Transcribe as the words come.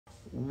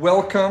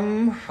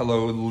Welcome.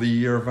 Hello,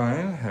 Lee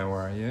Irvine. How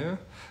are you?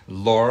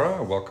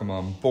 Laura, welcome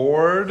on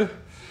board.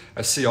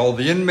 I see all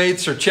the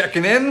inmates are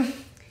checking in.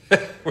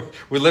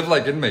 We live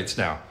like inmates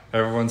now.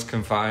 Everyone's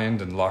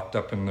confined and locked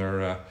up in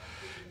their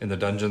in the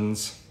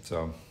dungeons.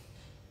 So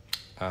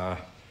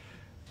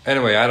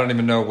anyway, I don't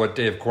even know what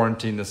day of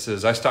quarantine this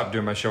is. I stopped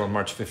doing my show on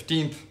March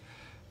 15th,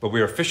 but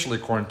we are officially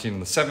quarantined on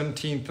the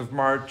 17th of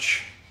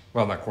March.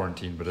 Well, not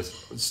quarantine, but a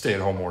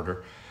stay-at-home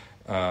order.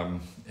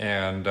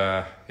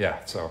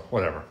 Yeah, so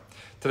whatever.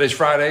 Today's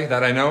Friday,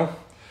 that I know,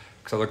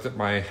 because I looked at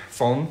my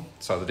phone,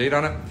 saw the date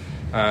on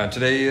it.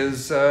 Today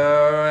is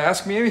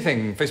Ask Me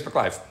Anything, Facebook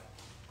Live.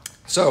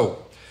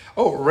 So,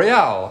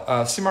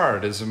 Real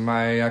Simard is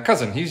my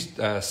cousin. He's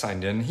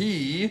signed in.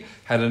 He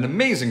had an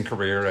amazing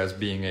career as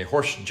being a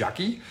horse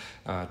jockey,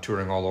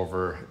 touring all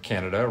over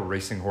Canada,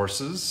 racing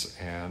horses,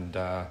 and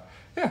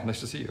yeah,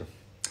 nice to see you.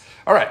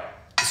 All right.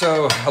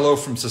 So, hello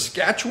from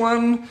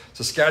Saskatchewan.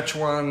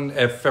 Saskatchewan,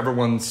 if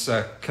everyone's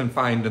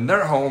confined in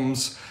their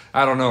homes,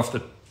 I don't know if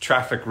the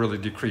traffic really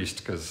decreased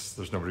because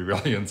there's nobody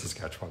really in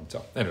Saskatchewan.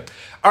 So, anyway.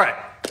 All right.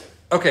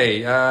 Okay.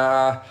 You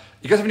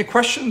guys have any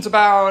questions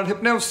about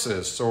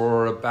hypnosis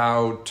or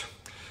about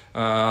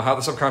how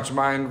the subconscious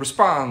mind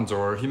responds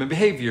or human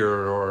behavior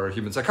or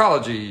human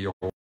psychology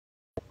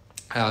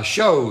or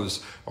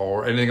shows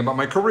or anything about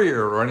my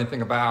career or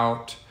anything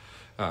about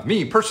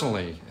me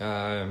personally,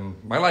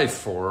 my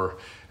life,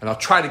 and I'll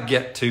try to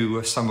get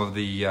to some of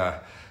the,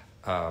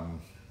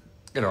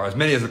 as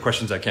many of the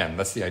questions I can.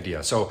 That's the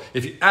idea. So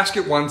if you ask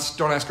it once,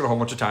 don't ask it a whole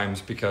bunch of times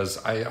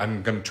because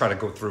I'm going to try to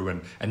go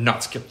through and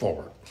not skip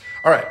forward.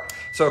 All right.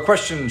 So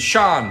question,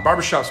 Sean,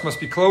 barbershops must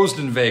be closed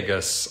in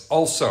Vegas.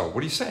 Also,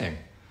 what are you saying?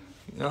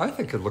 I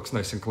think it looks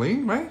nice and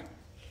clean, right?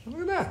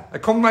 Look at that. I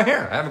combed my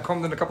hair. I haven't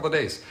combed in a couple of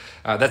days.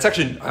 That's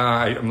actually,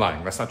 I'm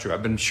lying. That's not true.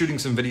 I've been shooting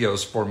some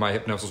videos for my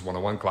Hypnosis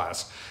 101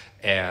 class.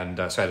 And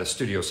so I had a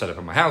studio set up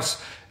in my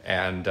house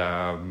and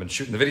been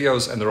shooting the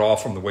videos and they're all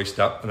from the waist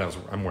up. And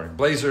I'm wearing a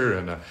blazer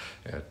and a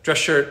dress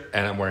shirt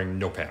and I'm wearing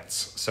no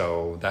pants.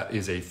 So that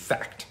is a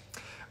fact.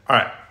 All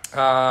right.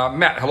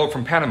 Matt, hello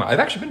from Panama. I've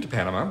actually been to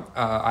Panama.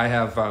 I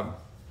have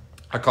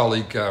a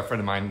colleague, a friend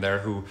of mine there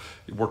who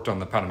worked on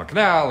the Panama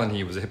Canal and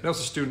he was a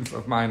hypnosis student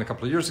of mine a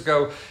couple of years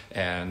ago.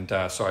 And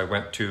so I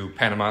went to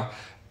Panama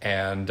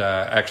and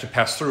I actually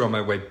passed through on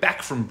my way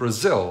back from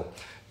Brazil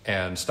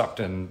and stopped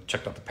and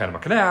checked out the Panama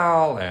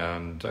Canal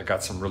and I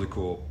got some really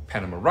cool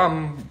Panama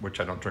rum,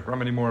 which I don't drink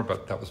rum anymore,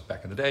 but that was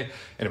back in the day.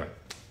 Anyway.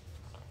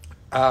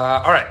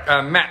 All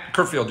right, Matt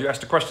Kerfield, you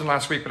asked a question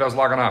last week, but I was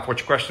logging off.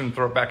 What's your question?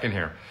 Throw it back in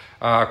here.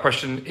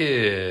 Question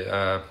is,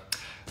 I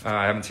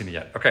haven't seen it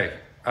yet. Okay.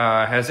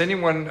 Has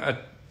anyone,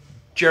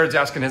 Jared's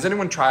asking, has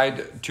anyone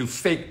tried to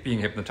fake being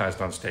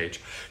hypnotized on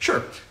stage?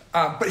 Sure.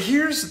 But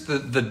here's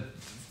the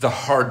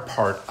hard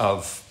part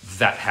of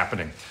that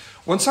happening.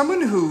 When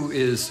someone who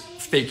is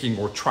faking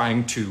or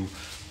trying to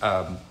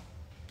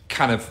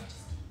kind of,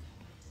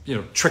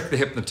 trick the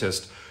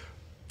hypnotist,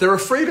 they're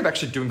afraid of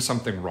actually doing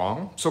something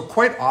wrong. So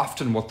quite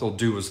often what they'll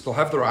do is they'll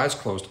have their eyes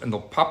closed and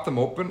they'll pop them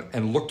open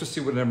and look to see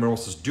what everyone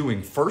else is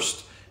doing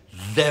first,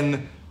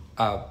 then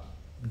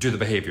do the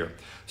behavior.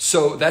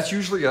 So that's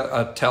usually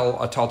a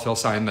telltale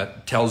sign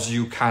that tells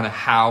you kind of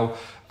how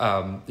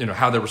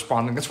they're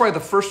responding. That's why the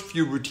first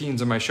few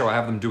routines in my show, I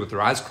have them do with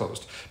their eyes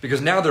closed. Because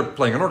now they're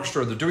playing an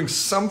orchestra, they're doing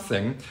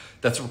something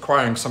that's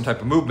requiring some type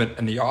of movement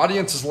and the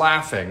audience is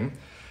laughing.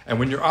 And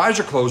when your eyes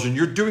are closed and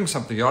you're doing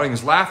something, the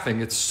audience is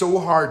laughing, it's so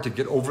hard to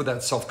get over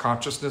that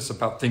self-consciousness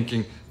about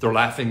thinking they're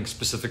laughing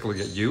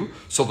specifically at you.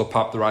 So they'll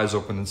pop their eyes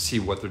open and see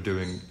what they're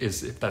doing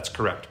is if that's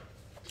correct.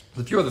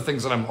 A few other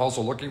things that I'm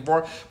also looking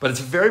for, but it's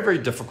very, very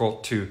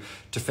difficult to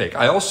fake.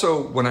 I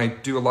also, when I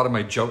do a lot of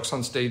my jokes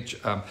on stage,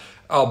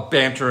 I'll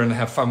banter and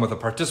have fun with a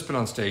participant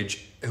on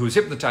stage who's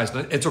hypnotized.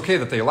 It's okay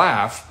that they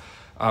laugh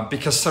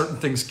because certain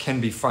things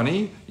can be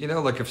funny.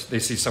 Like if they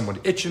see someone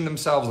itching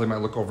themselves, they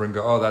might look over and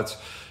go, oh, that's,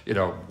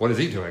 what is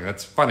he doing?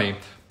 That's funny.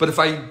 But if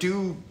I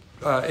do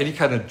any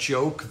kind of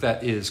joke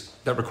that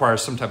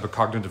requires some type of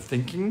cognitive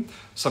thinking,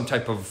 some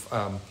type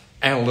of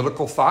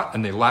analytical thought,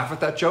 and they laugh at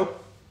that joke,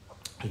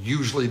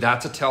 usually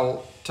that's a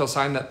tell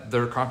sign that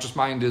their conscious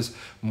mind is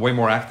way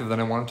more active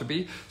than I want it to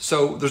be.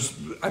 So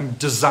I'm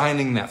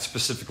designing that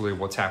specifically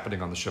what's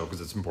happening on the show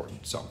because it's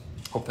important. So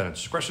hope that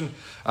answers your question.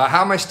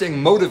 How am I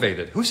staying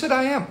motivated? Who said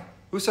I am?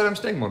 Who said I'm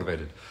staying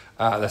motivated?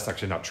 That's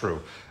actually not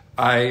true.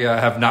 I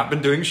have not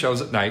been doing shows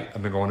at night.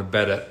 I've been going to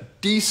bed at a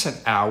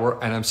decent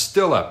hour and I'm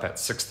still up at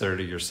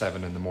 6:30 or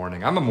 7 in the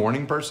morning. I'm a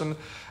morning person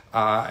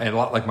and a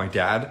lot like my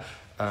dad.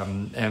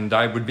 And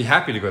I would be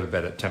happy to go to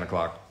bed at 10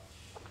 o'clock.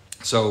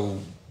 So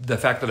the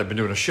fact that I've been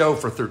doing a show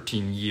for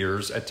 13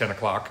 years at 10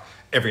 o'clock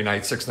every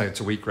night, 6 nights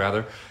a week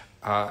rather,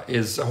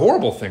 is a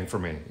horrible thing for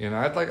me.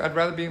 I'd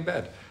rather be in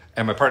bed.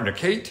 And my partner,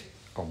 Kate,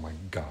 oh my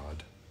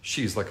God,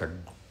 she's like a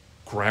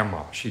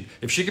grandma.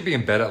 If she could be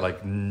in bed at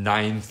like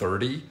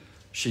 9:30,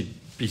 she'd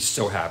be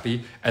so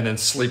happy and then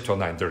sleep till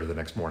 9:30 the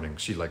next morning.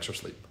 She likes her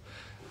sleep.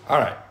 All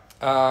right.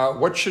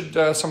 What should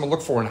someone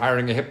look for in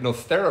hiring a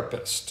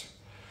hypnotherapist?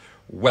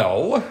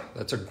 Well,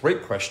 that's a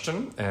great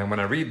question. And when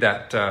I read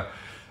that,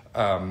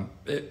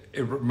 it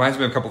reminds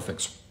me of a couple of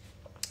things.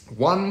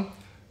 One,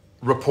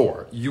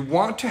 rapport. You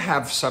want to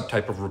have some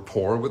type of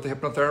rapport with the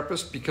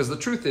hypnotherapist, because the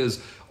truth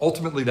is,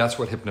 ultimately, that's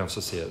what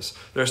hypnosis is.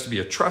 There has to be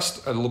a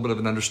trust, a little bit of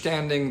an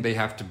understanding. They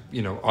have to,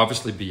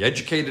 obviously be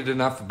educated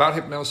enough about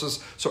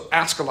hypnosis. So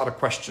ask a lot of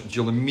questions.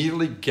 You'll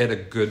immediately get a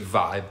good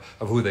vibe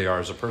of who they are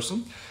as a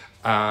person.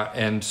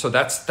 And so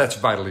that's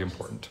vitally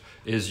important,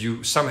 is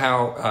you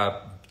somehow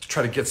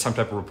try to get some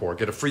type of rapport,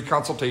 get a free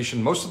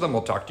consultation. Most of them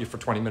will talk to you for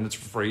 20 minutes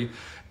for free.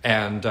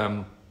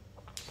 And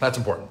that's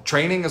important.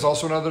 Training is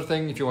also another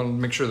thing. If you want to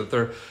make sure that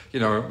they're,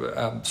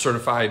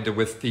 certified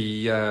with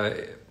the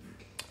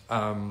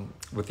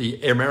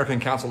American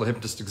Council of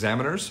Hypnotist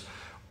Examiners,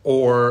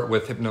 or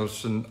with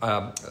Hypnosis,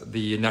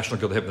 the National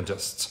Guild of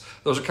Hypnotists.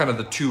 Those are kind of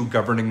the two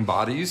governing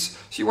bodies.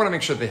 So you want to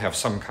make sure they have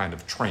some kind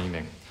of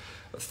training.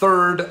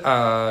 Third,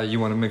 you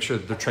want to make sure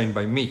that they're trained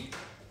by me.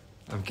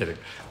 I'm kidding.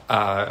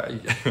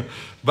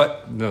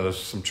 But no,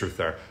 there's some truth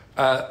there.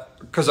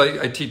 Because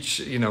I teach,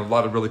 a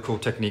lot of really cool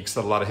techniques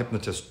that a lot of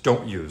hypnotists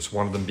don't use.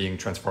 One of them being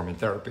transforming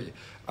therapy,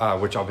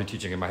 which I'll be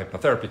teaching in my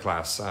hypnotherapy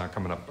class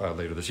coming up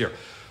later this year.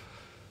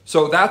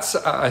 So that's,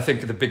 I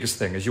think, the biggest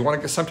thing is you want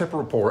to get some type of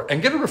rapport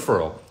and get a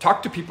referral.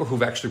 Talk to people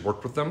who've actually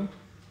worked with them.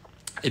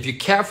 If you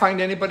can't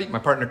find anybody, my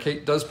partner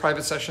Kate does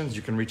private sessions.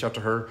 You can reach out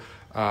to her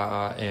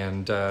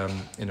and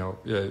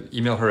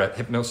email her at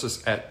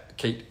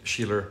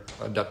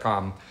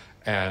hypnosis@katesheeler.com,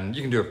 and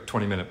you can do a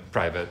 20-minute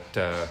private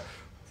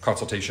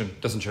consultation.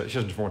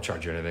 She won't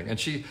charge you anything, and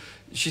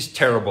she's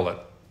terrible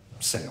at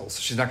sales.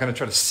 She's not going to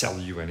try to sell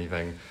you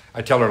anything.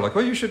 I tell her, like,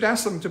 well, you should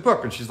ask them to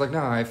book, and she's like,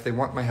 no, if they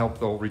want my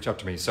help, they'll reach out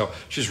to me. So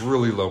she's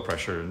really low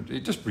pressure, and you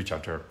just reach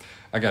out to her.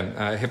 Again,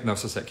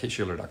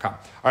 hypnosis@katesheeler.com.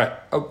 All right.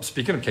 Oh,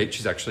 speaking of Kate,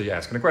 she's actually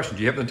asking a question.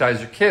 Do you hypnotize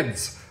your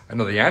kids? I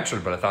know the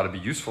answer, but I thought it'd be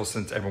useful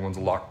since everyone's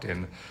locked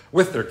in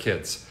with their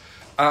kids.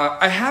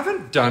 I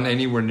haven't done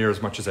anywhere near as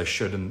much as I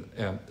should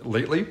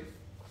lately,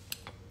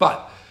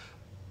 but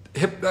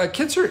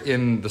kids are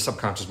in the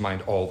subconscious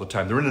mind all the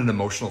time. They're in an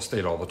emotional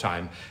state all the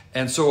time.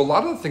 And so a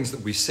lot of the things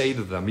that we say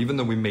to them, even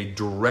though we may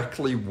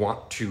directly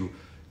want to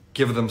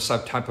give them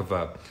some type of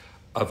a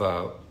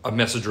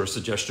message or a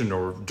suggestion,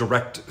 or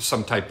direct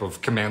some type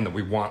of command that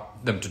we want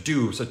them to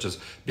do, such as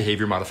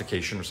behavior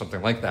modification or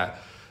something like that,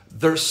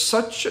 they're in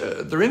such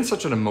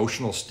an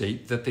emotional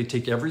state that they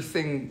take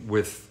everything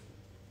with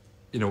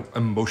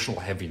emotional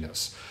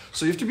heaviness.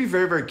 So you have to be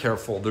very, very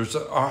careful.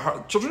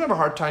 Children have a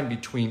hard time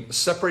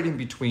separating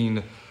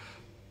between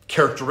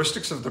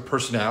characteristics of their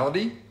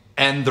personality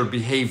and their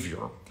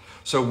behavior.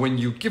 So when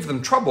you give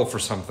them trouble for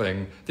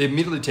something, they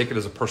immediately take it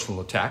as a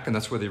personal attack, and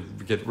that's where they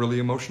get really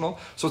emotional.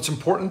 So it's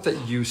important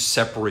that you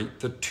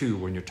separate the two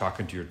when you're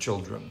talking to your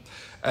children,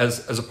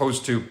 as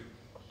opposed to,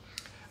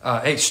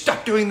 hey,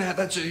 stop doing that.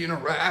 That's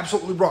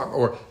absolutely wrong.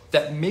 Or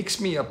that makes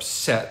me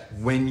upset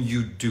when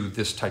you do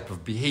this type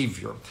of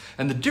behavior.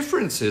 And the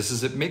difference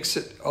is it makes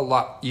it a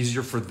lot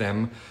easier for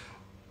them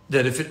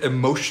that if it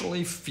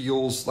emotionally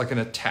feels like an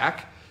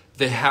attack,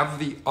 they have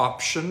the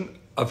option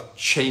of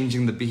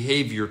changing the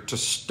behavior to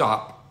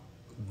stop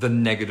the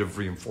negative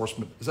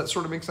reinforcement. Does that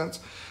sort of make sense?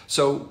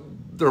 So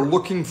they're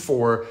looking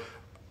for,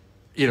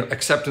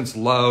 acceptance,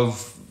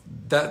 love.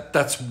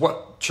 That's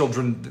what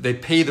children, they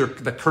pay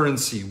the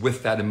currency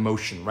with that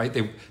emotion, right?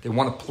 They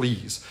want to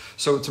please.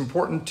 So it's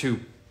important to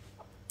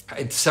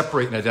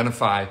separate and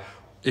identify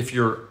if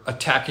you're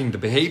attacking the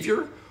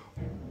behavior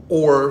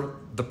or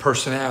the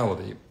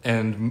personality.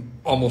 And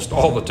almost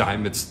all the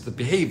time it's the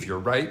behavior,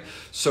 right?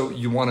 So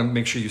you want to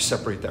make sure you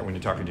separate that when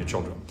you're talking to your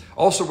children.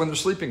 Also, when they're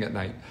sleeping at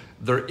night,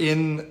 they're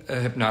in a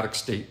hypnotic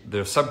state.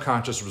 Their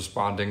subconscious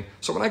responding.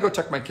 So when I go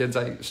tuck my kids,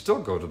 I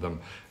still go to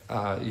them.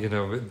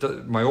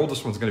 My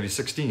oldest one's going to be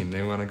 16.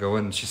 They want to go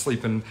in, she's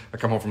sleeping. I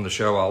come home from the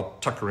show, I'll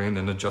tuck her in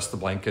and adjust the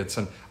blankets,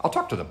 and I'll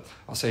talk to them.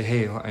 I'll say,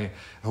 hey, I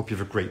hope you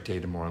have a great day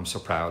tomorrow. I'm so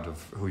proud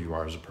of who you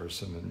are as a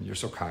person, and you're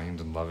so kind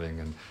and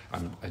loving, and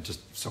I'm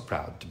just so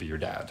proud to be your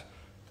dad.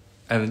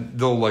 And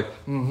they'll like,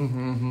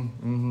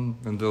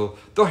 and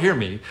they'll hear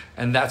me,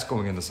 and that's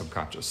going in the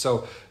subconscious.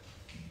 So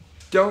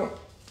don't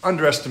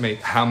underestimate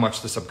how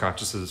much the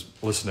subconscious is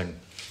listening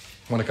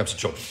when it comes to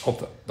children.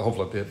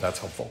 Hopefully that's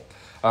helpful.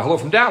 Hello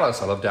from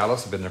Dallas. I love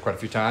Dallas. I've been there quite a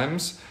few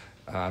times.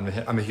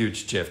 I'm a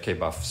huge JFK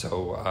buff,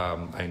 so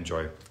I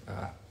enjoy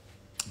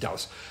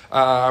Dallas.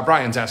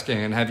 Brian's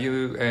asking, have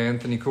you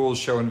Anthony Coole's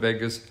show in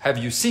Vegas? Have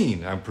you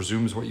seen, I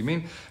presume is what you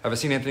mean, have I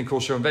seen Anthony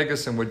Coole's show in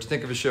Vegas, and what did you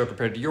think of his show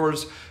compared to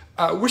yours?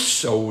 We're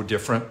so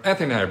different.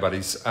 Anthony and I are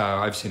buddies.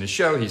 I've seen his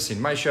show. He's seen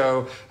my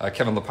show.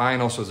 Kevin Lapine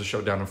also has a show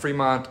down in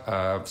Fremont.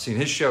 I've seen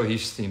his show.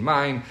 He's seen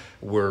mine.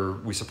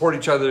 We support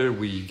each other.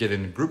 We get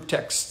in group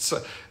texts.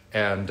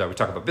 And we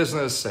talk about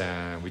business,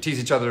 and we tease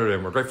each other,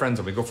 and we're great friends,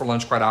 and we go for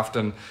lunch quite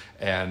often.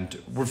 And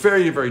we're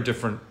very, very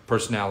different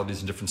personalities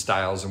and different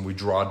styles, and we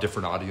draw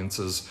different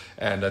audiences.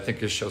 And I think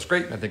his show's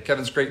great, and I think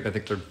Kevin's great, and I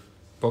think they're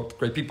both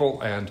great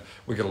people, and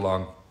we get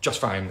along just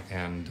fine,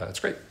 and it's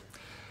great.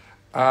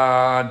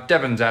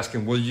 Devin's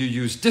asking, will you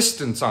use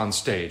distance on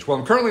stage? Well,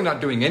 I'm currently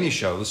not doing any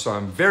shows, so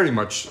I'm very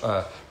much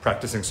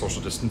practicing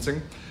social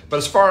distancing. But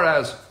as far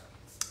as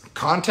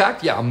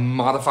contact, yeah, I'll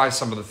modify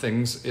some of the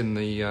things in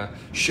the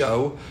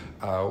show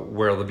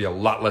where there'll be a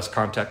lot less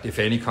contact, if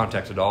any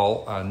contact at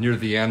all. Near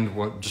the end,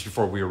 just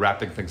before we were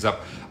wrapping things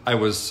up, I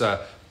was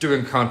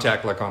doing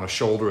contact like on a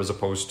shoulder as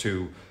opposed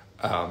to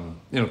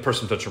the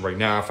person touching right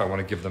now. If I want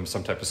to give them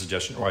some type of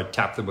suggestion, or I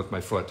tap them with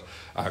my foot,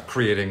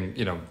 creating,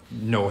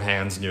 no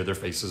hands near their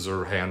faces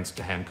or hands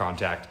to hand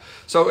contact.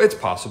 So it's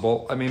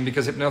possible. I mean,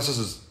 because hypnosis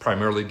is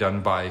primarily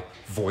done by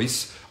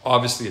voice.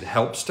 Obviously, it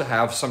helps to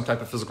have some type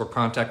of physical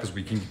contact because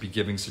we can be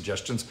giving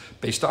suggestions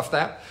based off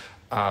that.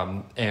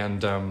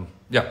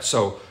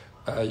 So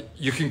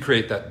you can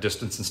create that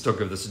distance and still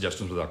give the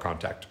suggestions without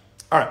contact.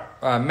 All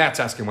right, Matt's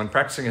asking, when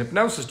practicing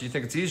hypnosis, do you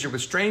think it's easier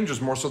with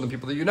strangers more so than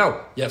people that you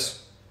know?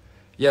 Yes.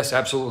 Yes,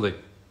 absolutely.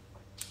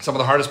 Some of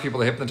the hardest people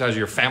to hypnotize are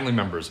your family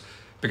members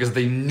because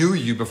they knew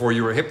you before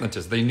you were a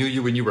hypnotist. They knew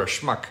you when you were a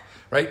schmuck,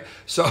 right?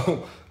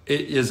 So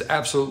it is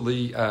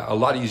absolutely a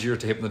lot easier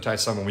to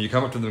hypnotize someone when you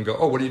come up to them and go,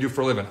 oh, what do you do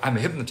for a living? I'm a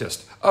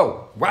hypnotist.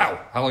 Oh, wow.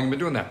 How long have you been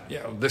doing that?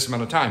 Yeah, this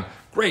amount of time.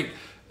 Great.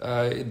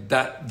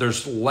 That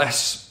there's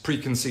less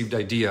preconceived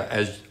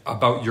idea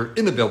about your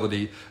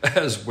inability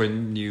as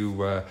when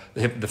you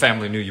the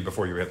family knew you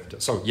before you were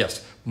hypnotist. So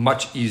yes,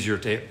 much easier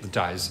to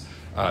hypnotize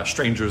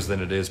strangers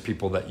than it is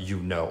people that you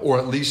know, or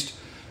at least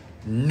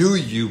knew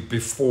you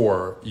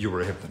before you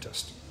were a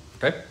hypnotist.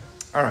 Okay?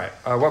 All right.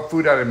 What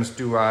food items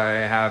do I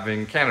have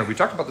in Canada? We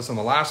talked about this in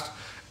the last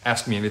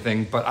Ask Me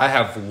Anything, but I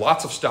have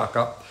lots of stock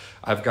up.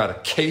 I've got a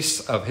case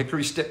of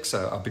hickory sticks,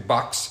 a big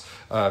box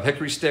of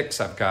hickory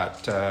sticks. I've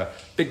got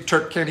Big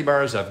Turk candy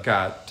bars. I've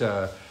got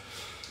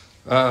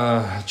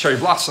cherry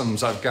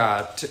blossoms. I've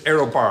got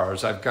Aero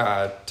bars. I've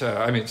got,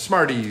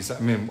 Smarties.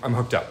 I'm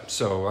hooked up.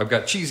 So I've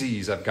got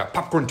cheesies. I've got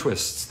popcorn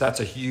twists. That's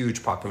a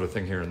huge popular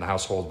thing here in the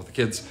household with the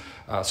kids.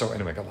 So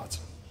anyway, I got lots.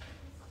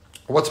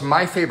 What's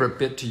my favorite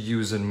bit to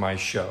use in my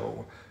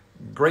show?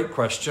 Great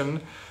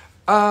question.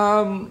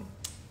 I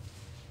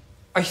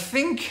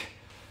think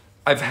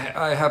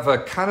I have a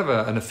kind of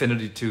an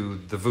affinity to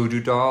the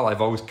voodoo doll.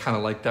 I've always kind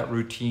of liked that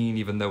routine,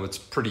 even though it's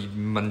pretty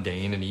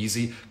mundane and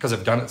easy, because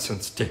I've done it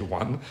since day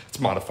one. It's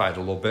modified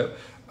a little bit.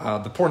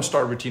 The porn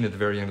star routine at the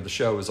very end of the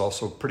show is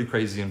also pretty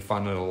crazy and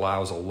fun, and it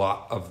allows a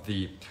lot of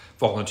the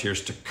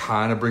volunteers to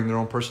kind of bring their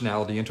own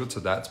personality into it,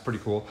 so that's pretty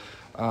cool.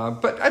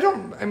 But I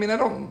don't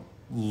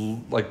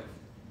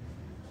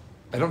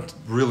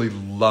really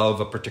love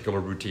a particular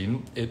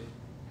routine. It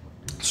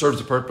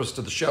serves a purpose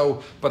to the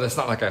show, but it's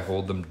not like I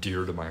hold them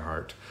dear to my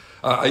heart.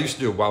 I used to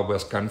do a Wild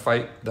West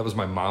gunfight. That was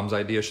my mom's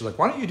idea. She's like,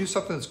 why don't you do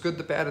something that's good,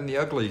 the bad, and the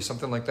ugly,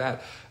 something like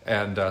that.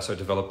 And so I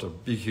developed a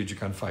big, huge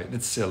gunfight, and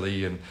it's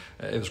silly, and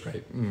it was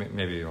great.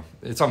 Maybe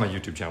it's on my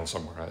YouTube channel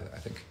somewhere, I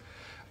think.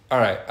 All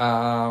right.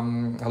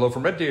 Hello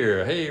from Red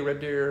Deer. Hey, Red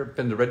Deer.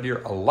 Been to Red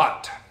Deer a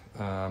lot.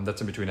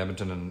 That's in between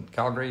Edmonton and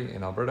Calgary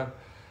in Alberta.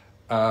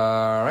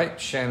 All right.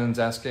 Shannon's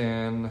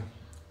asking...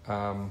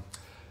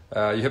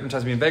 you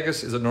hypnotized me in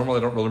Vegas. Is it normal? I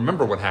don't really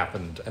remember what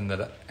happened and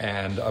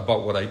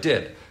about what I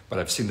did, but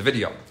I've seen the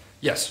video.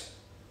 Yes.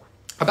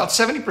 About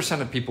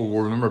 70% of people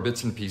will remember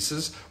bits and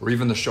pieces or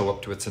even the show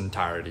up to its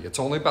entirety. It's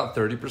only about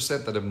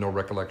 30% that have no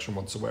recollection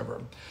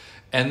whatsoever.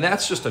 And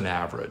that's just an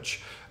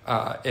average.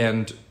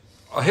 And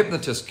a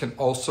hypnotist can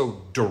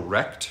also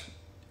direct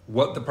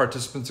what the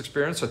participants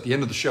experience. So at the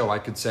end of the show, I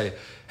could say,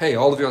 hey,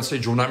 all of you on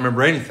stage will not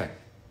remember anything.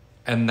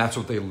 And that's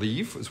what they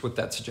leave, is with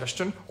that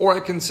suggestion. Or I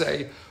can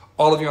say,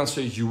 all of you on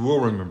stage, you will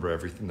remember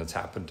everything that's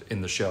happened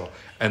in the show,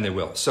 and they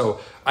will. So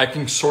I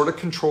can sort of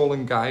control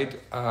and guide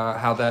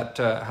how that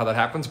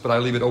happens, but I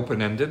leave it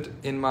open-ended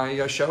in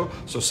my show.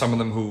 So some of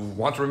them who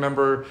want to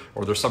remember,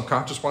 or their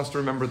subconscious wants to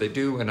remember, they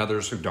do, and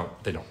others who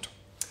don't, they don't.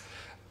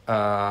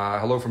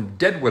 Hello from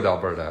Deadwood,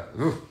 Alberta.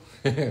 Ooh.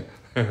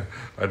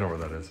 I know where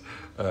that is.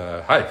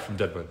 Hi from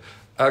Deadwood.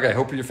 Okay,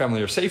 hope you and your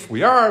family are safe.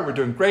 We are. We're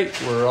doing great.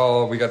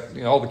 We got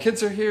all the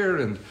kids are here,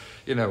 and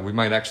we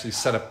might actually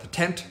set up the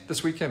tent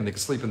this weekend. They can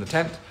sleep in the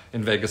tent.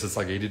 In Vegas, it's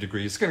like 80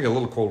 degrees. It's going to get a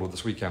little colder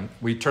this weekend.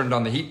 We turned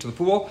on the heat to the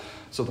pool,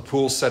 so the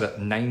pool's set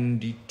at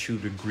 92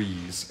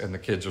 degrees, and the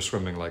kids are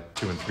swimming like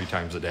 2 and 3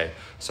 times a day.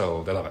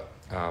 So they love it,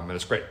 and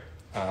it's great.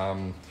 I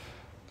don't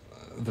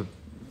know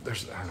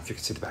if you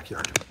can see the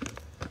backyard.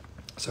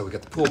 So we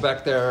got the pool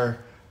back there,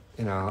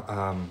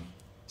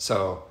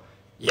 so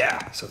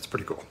yeah, so it's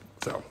pretty cool.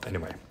 So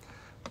anyway,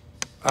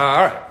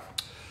 all right.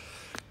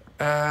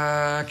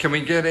 Can we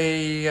get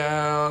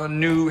a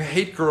new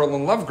Hate Girl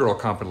and Love Girl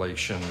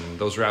compilation?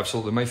 Those are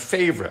absolutely my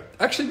favorite.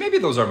 Actually, maybe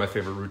those are my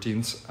favorite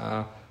routines.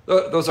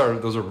 Those are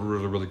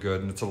really, really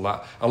good, and it's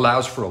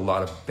allows for a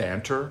lot of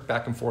banter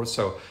back and forth.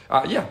 So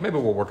yeah, maybe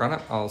we'll work on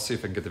it. I'll see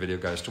if I can get the video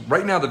guys to.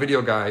 Right now, the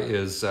video guy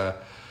is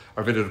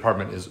our video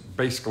department is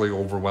basically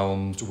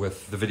overwhelmed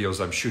with the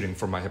videos I'm shooting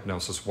for my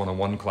Hypnosis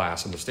 101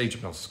 class and the stage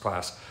hypnosis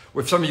class.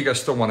 If some of you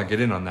guys still want to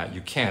get in on that, you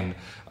can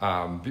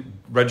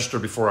register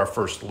before our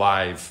first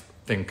live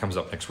thing comes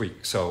up next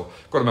week. So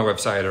go to my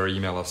website or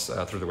email us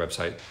through the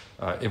website,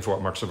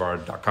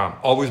 info@marcsavard.com.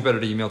 Always better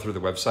to email through the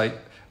website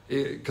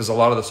because a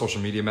lot of the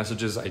social media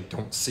messages I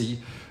don't see.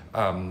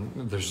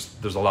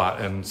 There's a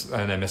lot and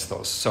I miss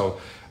those. So,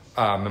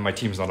 and my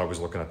team's not always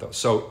looking at those.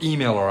 So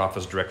email our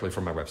office directly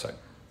from my website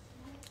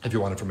if you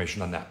want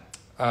information on that.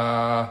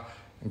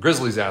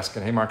 Grizzly's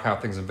asking, hey Mark, how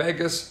are things in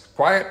Vegas?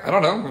 Quiet? I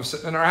don't know. We're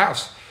sitting in our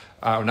house.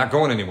 We're not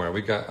going anywhere.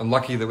 We got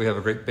unlucky that we have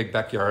a great big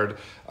backyard.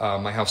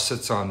 My house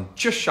sits on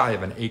just shy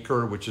of an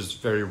acre, which is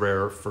very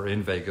rare for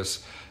in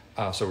Vegas.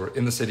 So we're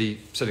in the city,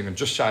 sitting on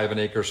just shy of an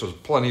acre. So there's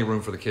plenty of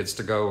room for the kids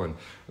to go, and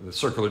the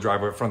circular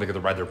driveway up front, they get to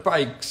ride their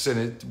bikes,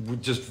 and we're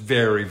just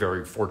very,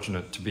 very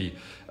fortunate to be,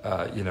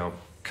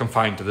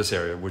 confined to this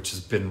area, which has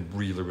been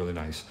really, really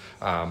nice.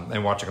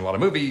 And watching a lot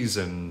of movies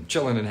and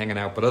chilling and hanging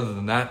out. But other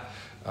than that,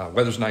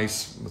 weather's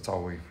nice. That's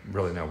all we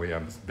really know. We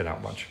haven't been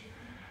out much.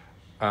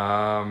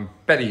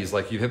 Betty's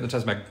like, you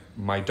hypnotized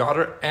my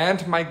daughter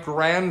and my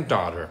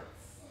granddaughter.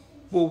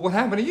 Well, what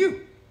happened to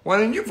you? Why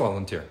didn't you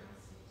volunteer?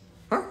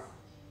 Huh?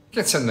 You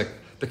can't send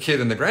the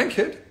kid and the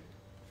grandkid.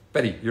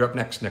 Betty, you're up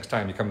next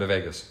time you come to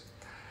Vegas.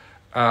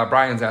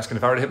 Brian's asking,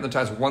 if I were to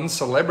hypnotize one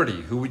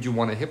celebrity, who would you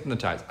want to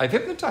hypnotize? I've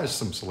hypnotized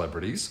some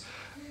celebrities.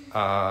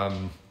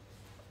 But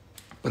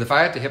if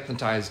I had to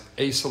hypnotize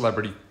a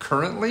celebrity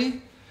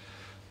currently,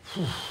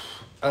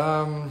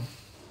 that's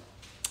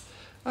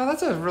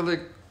a really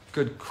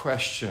good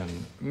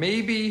question.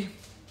 Maybe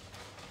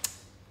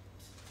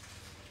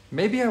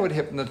I would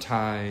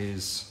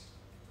hypnotize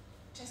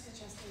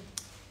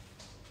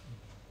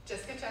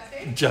Jessica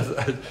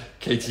Chastain.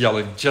 Kate's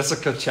yelling,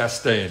 Jessica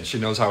Chastain. She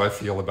knows how I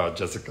feel about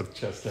Jessica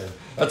Chastain.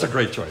 That's a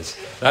great choice.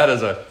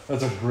 That's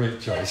a great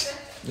choice.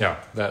 Yeah,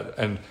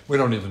 and we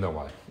don't need to know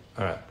why.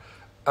 All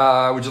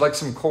right. Would you like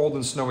some cold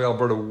and snowy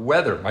Alberta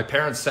weather? My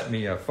parents sent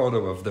me a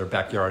photo of their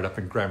backyard up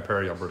in Grand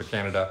Prairie, Alberta,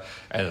 Canada,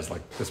 and it's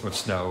like this much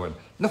snow. And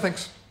no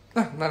thanks.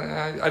 No,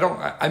 I don't.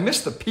 I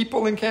miss the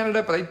people in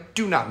Canada, but I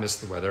do not miss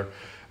the weather.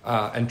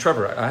 And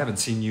Trevor, I haven't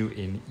seen you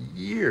in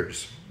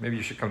years. Maybe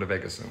you should come to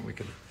Vegas and we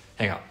could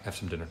hang out, have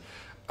some dinner.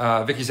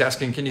 Vicky's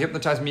asking, can you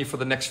hypnotize me for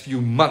the next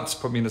few months?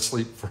 Put me to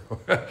sleep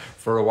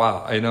for a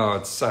while. I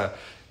know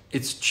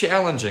it's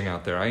challenging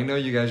out there. I know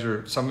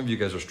some of you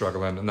guys are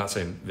struggling. I'm not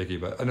saying Vicky,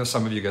 but I know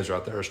some of you guys are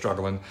out there are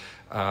struggling.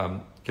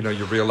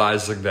 You're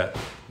realizing that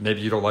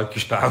maybe you don't like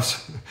your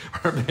spouse,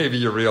 or maybe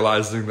you're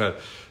realizing that,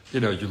 you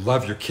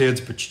love your kids,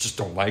 but you just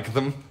don't like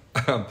them.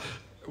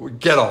 We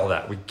get all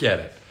that. We get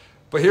it.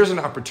 But here's an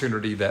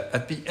opportunity that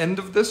at the end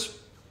of this,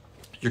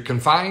 you're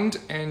confined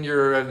and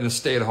you're in a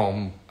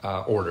stay-at-home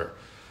order.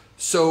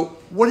 So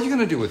what are you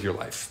going to do with your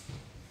life?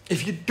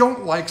 If you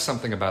don't like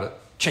something about it,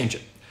 change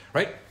it,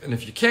 right? And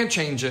if you can't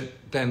change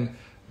it, then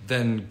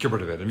get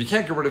rid of it. And if you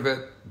can't get rid of it,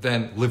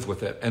 then live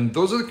with it. And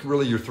those are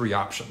really your three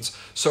options.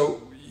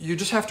 So you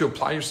just have to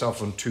apply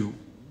yourself into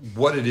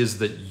what it is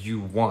that you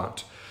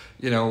want.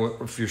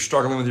 If you're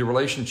struggling with your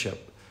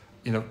relationship,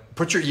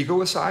 put your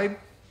ego aside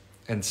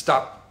and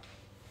stop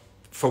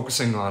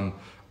focusing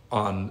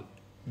on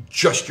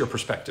just your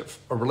perspective.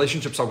 A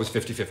relationship's always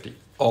 50-50,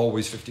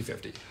 always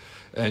 50-50.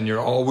 And you're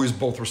always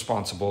both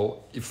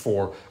responsible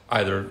for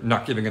either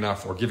not giving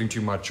enough or giving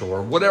too much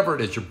or whatever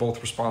it is, you're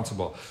both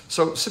responsible.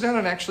 So sit down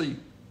and actually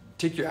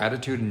take your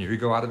attitude and your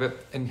ego out of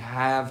it and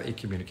have a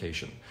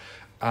communication.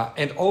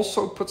 And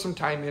also put some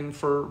time in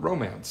for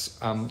romance.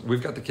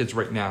 We've got the kids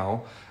right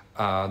now.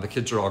 The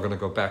kids are all going to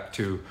go back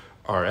to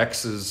our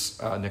exes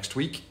next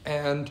week,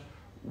 and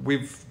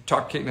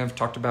Kate and I have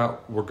talked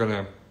about we're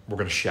gonna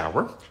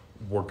shower,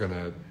 we're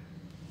gonna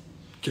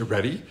get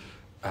ready.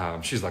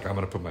 She's like, I'm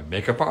gonna put my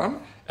makeup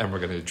on, and we're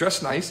gonna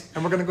dress nice,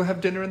 and we're gonna go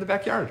have dinner in the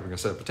backyard. We're gonna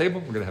set up a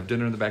table, we're gonna have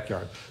dinner in the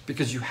backyard,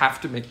 because you have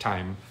to make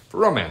time for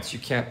romance. You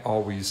can't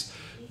always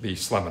be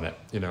slumming it,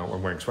 or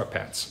wearing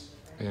sweatpants.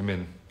 I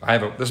mean,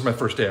 this is my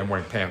first day I'm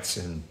wearing pants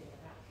in,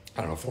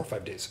 4 or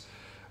 5 days.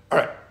 All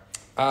right.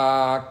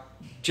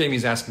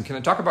 Jamie's asking, can I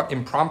talk about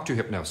impromptu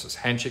hypnosis,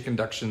 handshake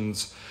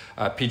inductions,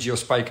 PGO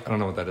spike? I don't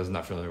know what that is, I'm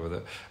not familiar with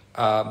it.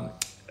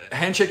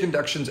 Handshake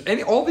inductions,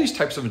 all these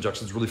types of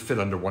inductions really fit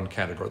under one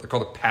category. They're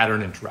called a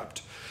pattern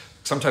interrupt.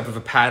 Some type of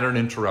a pattern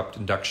interrupt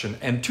induction.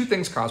 And two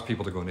things cause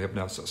people to go into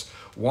hypnosis.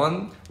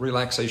 One,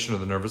 relaxation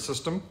of the nervous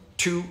system.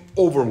 Two,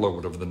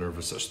 overload of the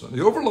nervous system.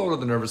 The overload of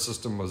the nervous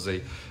system was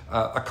a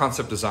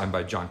concept designed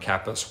by John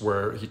Kappas,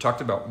 where he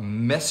talked about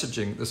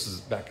messaging. This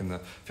is back in the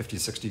 50s,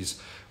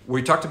 60s, where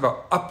he talked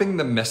about upping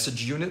the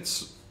message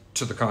units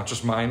to the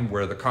conscious mind,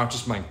 where the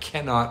conscious mind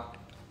cannot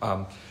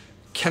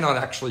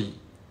actually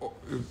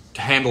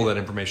handle that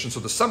information. So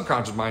the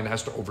subconscious mind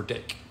has to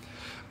overtake.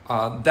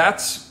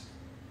 That's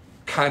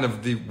kind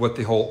of what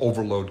the whole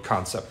overload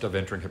concept of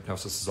entering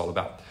hypnosis is all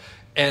about.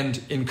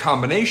 And in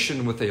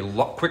combination with a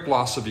quick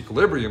loss of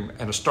equilibrium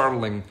and a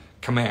startling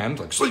command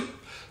like sleep,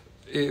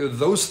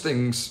 those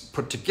things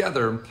put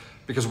together,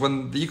 because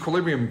when the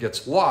equilibrium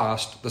gets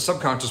lost, the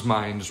subconscious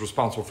mind is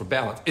responsible for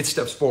balance. It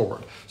steps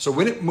forward. So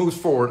when it moves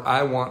forward,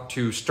 I want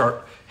to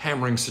start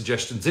hammering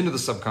suggestions into the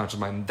subconscious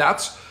mind.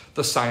 That's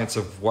the science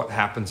of what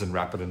happens in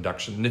rapid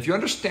induction. And if you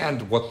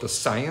understand what the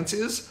science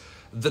is,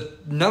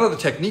 None of the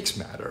techniques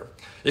matter.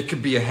 It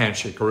could be a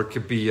handshake, or it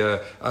could be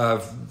a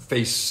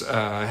hand-to-face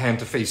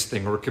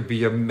thing, or it could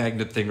be a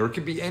magnet thing, or it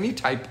could be any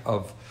type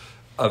of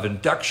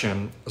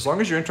induction, as long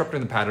as you're interrupting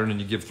the pattern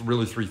and you give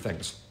really three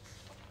things: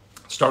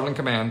 startling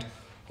command,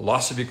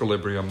 loss of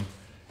equilibrium,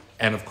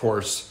 and of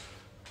course,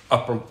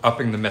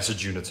 upping the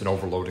message units and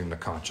overloading the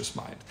conscious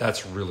mind.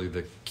 That's really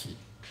the key.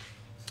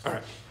 All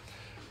right.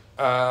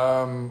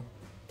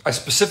 I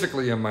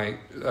specifically in my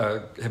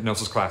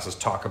hypnosis classes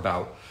talk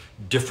about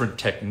different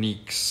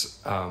techniques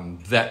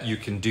that you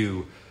can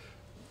do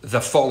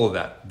that follow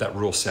that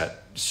rule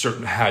set,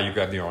 certain how you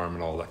grab the arm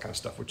and all that kind of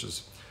stuff, which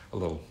is a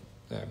little,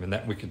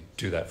 that we could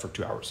do that for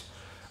 2 hours.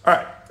 All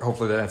right,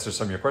 hopefully that answers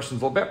some of your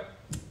questions a little bit.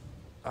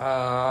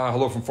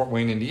 Hello from Fort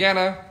Wayne,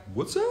 Indiana.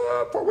 What's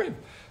up, Fort Wayne?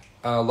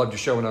 Loved your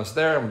show when I was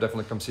there. I will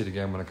definitely come see it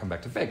again when I come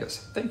back to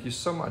Vegas. Thank you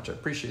so much. I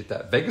appreciate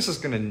that. Vegas is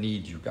going to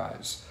need you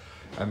guys.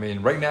 I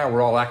mean, right now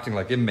we're all acting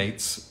like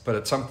inmates, but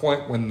at some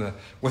point when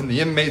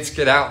the inmates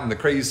get out and the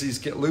crazies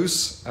get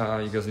loose,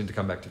 you guys need to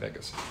come back to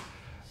Vegas.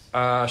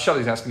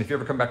 Shelly's asking, if you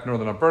ever come back to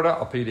Northern Alberta,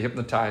 I'll pay you to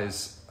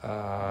hypnotize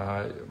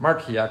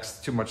Mark. He acts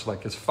too much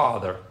like his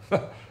father.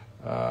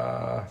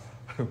 I'm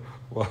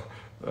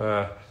not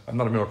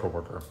a miracle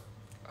worker.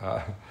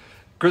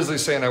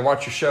 Grizzly's saying, I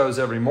watch your shows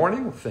every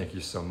morning. Well, thank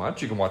you so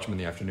much. You can watch them in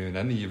the afternoon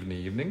and the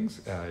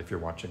evenings if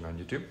you're watching on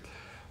YouTube.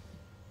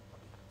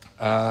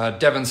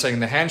 Devin saying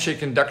the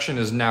handshake induction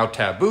is now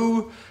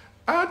taboo.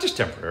 Just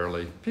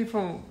temporarily.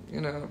 People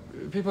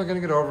are going to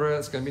get over it.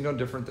 It's going to be no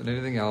different than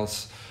anything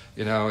else.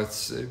 We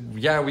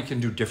can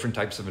do different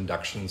types of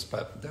inductions,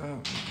 but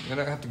you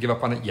don't have to give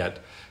up on it yet.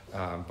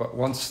 But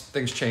once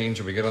things change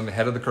and we get on the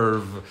head of the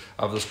curve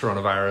of this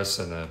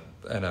coronavirus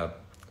and a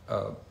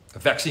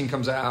vaccine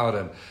comes out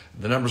and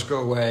the numbers go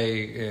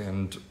away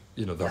and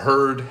the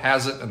herd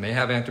has it and they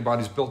have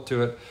antibodies built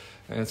to it,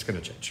 and it's going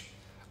to change.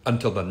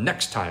 Until the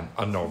next time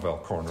a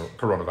novel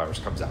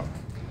coronavirus comes out.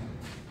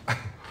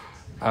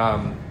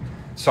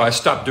 So I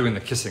stopped doing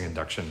the kissing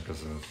induction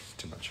because it was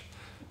too much.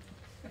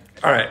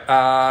 All right,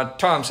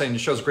 Tom saying your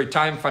show's a great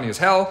time, funny as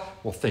hell.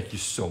 Well, thank you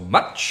so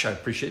much. I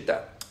appreciate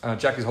that.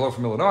 Jackie's hello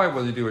from Illinois.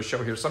 Will you do a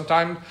show here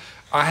sometime?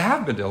 I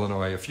have been to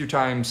Illinois a few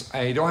times.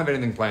 I don't have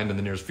anything planned in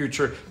the nearest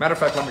future. Matter of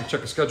fact, let me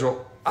check the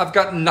schedule. I've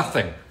got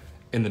nothing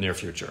in the near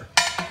future.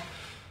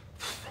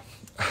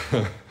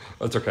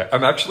 That's okay.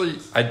 I'm actually,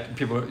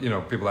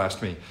 people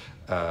ask me,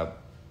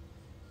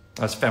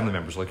 as family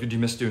members, like, do you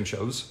miss doing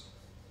shows?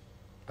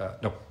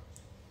 No.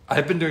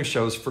 I've been doing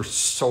shows for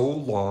so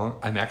long,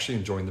 I'm actually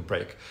enjoying the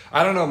break.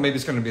 I don't know, maybe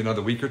it's going to be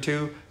another week or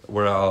two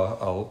where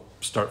I'll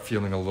start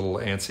feeling a little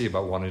antsy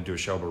about wanting to do a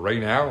show, but right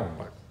now, I'm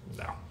like,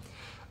 no.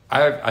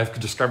 I've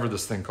discovered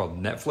this thing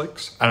called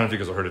Netflix. I don't know if you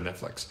guys have heard of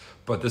Netflix,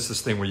 but this is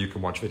this thing where you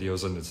can watch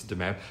videos and it's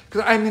demand.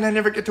 Because I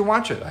never get to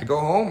watch it. I go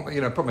home,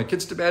 put my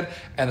kids to bed,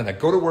 and then I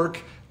go to work,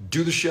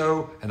 do the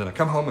show, and then I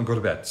come home and go to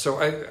bed. So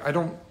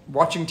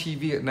watching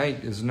TV at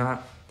night it's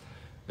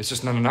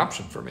just not an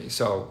option for me.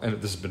 So, and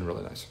this has been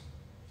really nice.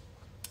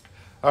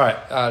 All right,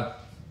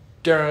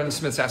 Darren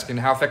Smith's asking,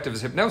 how effective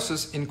is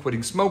hypnosis in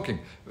quitting smoking?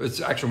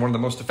 It's actually one of the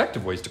most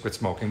effective ways to quit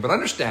smoking, but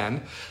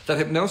understand that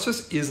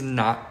hypnosis is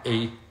not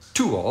a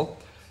tool.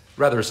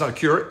 Rather, it's not a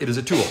cure, it is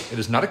a tool. It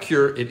is not a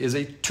cure, it is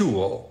a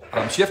tool.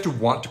 So you have to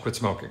want to quit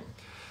smoking.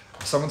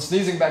 Someone's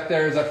sneezing back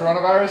there. Is that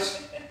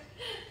coronavirus?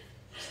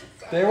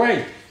 Stay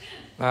away.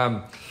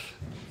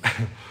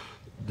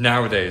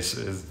 Nowadays,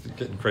 it's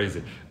getting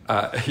crazy.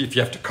 If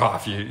you have to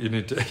cough,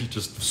 you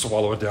just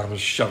swallow it down and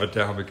shove it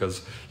down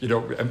because,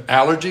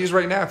 allergies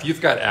right now, if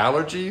you've got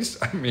allergies,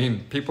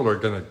 people are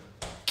going to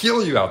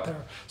kill you out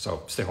there.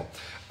 So stay home.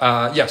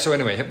 So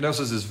anyway,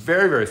 hypnosis is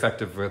very, very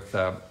effective with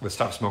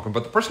stop smoking,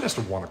 but the person has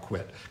to want to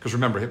quit. Because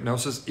remember,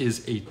 hypnosis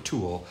is a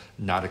tool,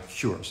 not a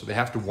cure. So they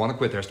have to want to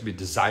quit. There has to be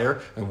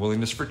desire and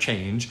willingness for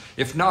change.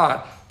 If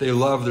not, they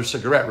love their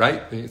cigarette,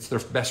 right? It's their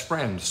best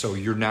friend. So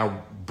you're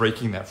now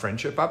breaking that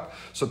friendship up.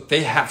 So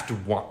they have to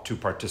want to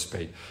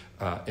participate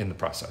in the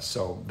process.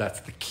 So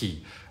that's the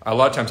key. A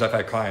lot of times I've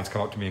had clients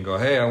come up to me and go,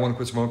 hey, I want to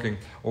quit smoking.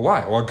 Well,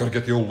 why? Well, I've got to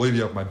get the old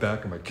lady off my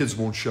back and my kids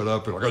won't shut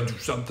up and I got to do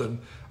something.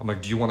 I'm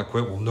like, do you want to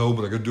quit? Well, no,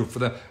 but I got to do it for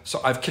them.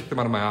 So I've kicked them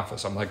out of my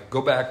office. I'm like,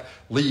 go back,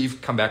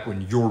 leave, come back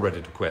when you're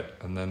ready to quit.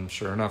 And then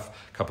sure enough,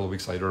 a couple of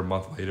weeks later, a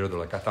month later, they're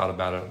like, I thought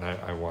about it and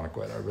I want to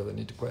quit. I really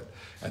need to quit.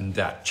 And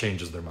that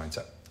changes their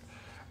mindset.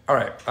 All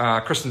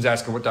right. Kristen's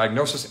asking, what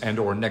diagnosis and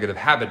or negative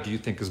habit do you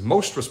think is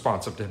most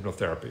responsive to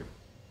hypnotherapy?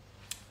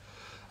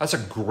 That's a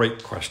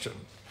great question.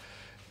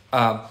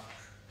 That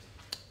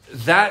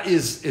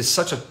is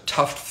such a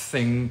tough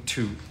thing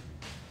to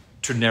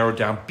narrow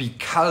down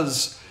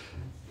because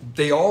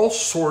they all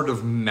sort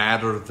of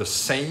matter the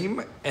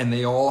same and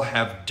they all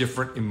have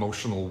different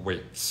emotional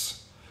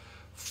weights.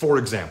 For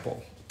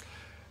example,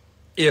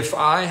 if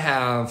I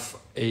have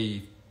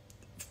a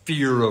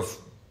fear of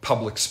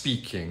public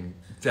speaking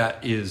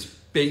that is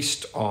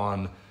based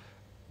on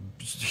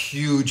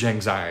huge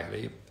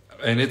anxiety,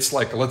 and it's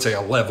like, let's say,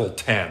 a level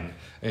 10,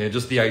 and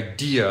just the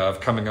idea of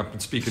coming up and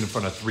speaking in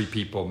front of 3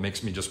 people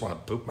makes me just want to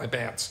poop my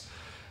pants.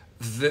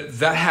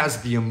 That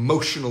has the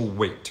emotional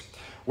weight.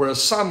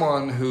 Whereas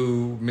someone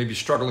who may be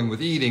struggling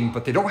with eating,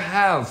 but they don't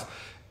have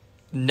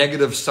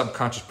negative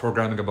subconscious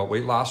programming about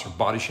weight loss or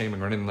body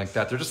shaming or anything like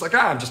that. They're just like,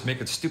 I'm just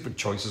making stupid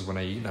choices when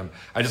I eat.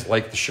 I just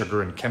like the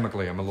sugar, and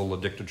chemically I'm a little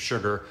addicted to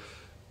sugar.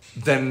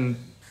 Then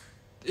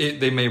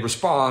they may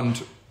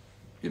respond,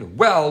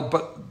 well,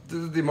 but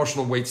the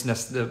emotional weight's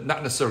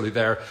not necessarily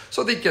there.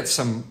 So they get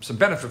some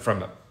benefit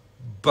from it.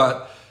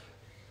 But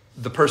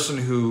the person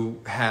who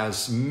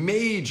has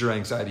major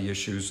anxiety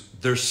issues,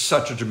 there's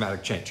such a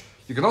dramatic change.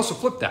 You can also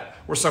flip that,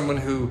 where someone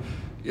who,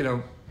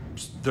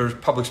 their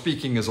public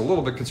speaking is a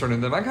little bit concerning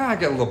them, like, I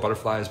get a little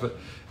butterflies, but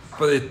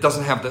it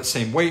doesn't have that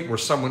same weight, where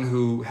someone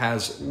who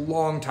has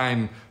long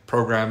time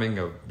programming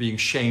of being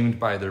shamed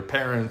by their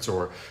parents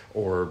or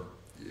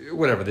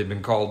whatever, they've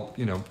been called,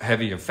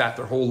 heavy and fat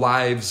their whole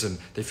lives, and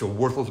they feel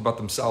worthless about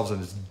themselves,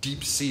 and it's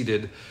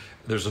deep-seated.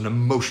 There's an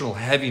emotional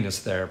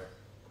heaviness there,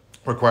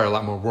 require a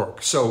lot more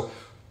work. So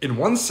in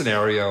one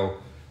scenario,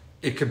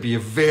 it could be a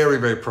very,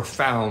 very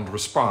profound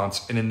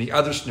response, and in the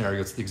other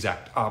scenario, it's the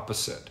exact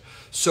opposite.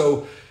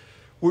 So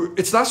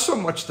it's not so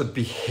much the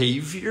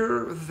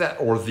behavior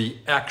or the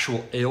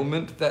actual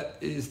ailment that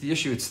is the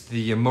issue, it's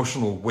the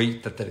emotional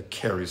weight that it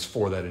carries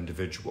for that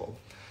individual.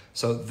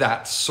 So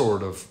that's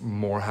sort of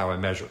more how I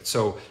measure it.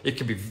 So it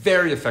can be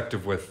very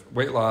effective with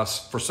weight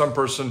loss for some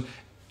person,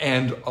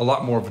 and a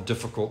lot more of a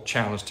difficult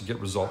challenge to get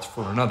results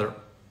for another.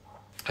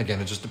 Again,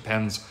 it just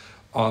depends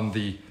on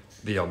the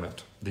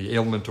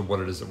ailment of what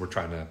it is that we're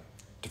trying to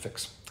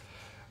fix.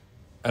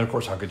 And of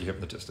course, how good your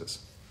hypnotist is.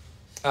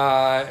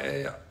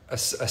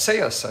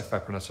 Asaias, if I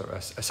pronounce it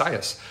right,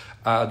 Asaias,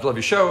 I love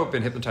your show. I've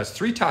been hypnotized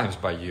 3 times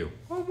by you.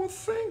 Oh, well,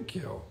 thank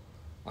you.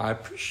 I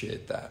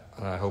appreciate that.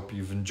 And I hope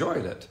you've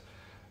enjoyed it.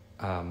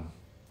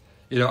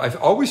 I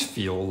always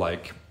feel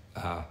like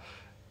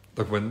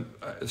when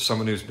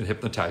someone who's been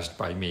hypnotized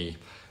by me,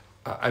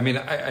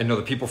 I know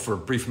the people for a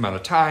brief amount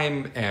of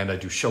time, and I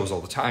do shows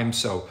all the time.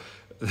 So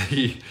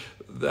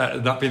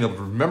that not being able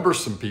to remember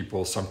some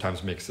people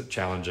sometimes makes it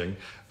challenging.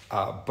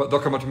 But they'll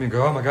come up to me and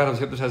go, oh my God, I was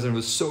hypnotized and it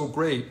was so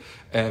great.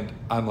 And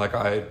I'm like,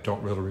 I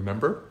don't really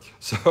remember.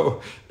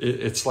 So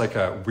it's like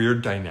a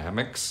weird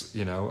dynamics,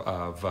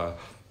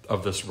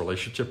 of this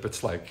relationship.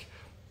 It's like,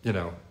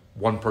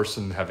 one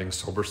person having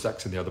sober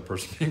sex and the other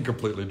person being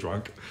completely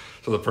drunk.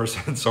 So the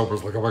person sober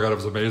is like, oh my God, it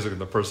was amazing.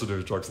 And the person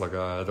who's drunk is like,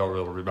 I don't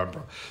really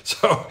remember.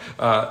 So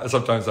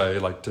sometimes I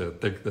like to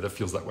think that it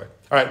feels that way.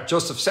 All right,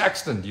 Joseph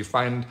Saxton, do you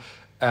find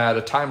at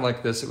a time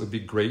like this, it would be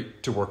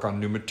great to work on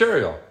new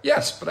material?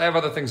 Yes, but I have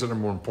other things that are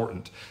more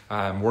important.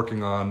 I'm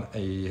working on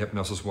a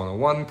Hypnosis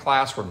 101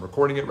 class where I'm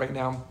recording it right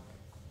now.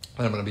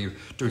 And I'm going to be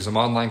doing some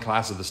online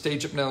classes of the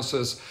stage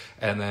hypnosis.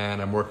 And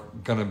then I'm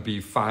going to be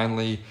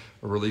finally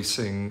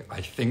releasing, I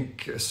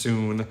think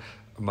soon,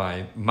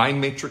 my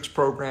Mind Matrix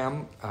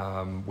program,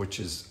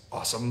 which is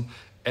awesome.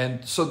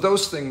 And so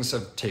those things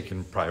have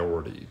taken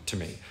priority to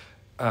me.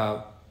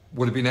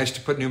 Would it be nice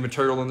to put new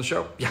material on the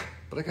show? Yeah,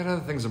 but I got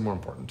other things that are more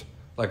important,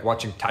 like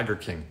watching Tiger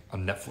King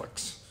on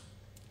Netflix.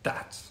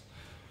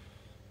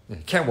 You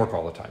can't work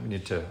all the time. You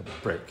need to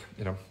break,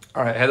 All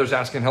right, Heather's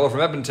asking, hello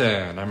from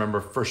Edmonton. I remember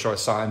first show I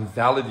saw in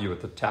Valley View at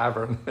the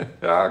tavern.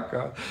 Oh,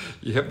 God.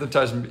 You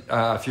hypnotized me,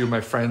 a few of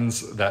my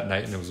friends that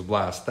night, and it was a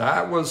blast.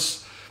 That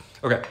was...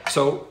 Okay,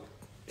 so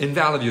in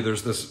Valley View,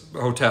 there's this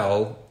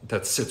hotel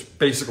that sits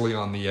basically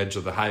on the edge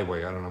of the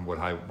highway. I don't know what,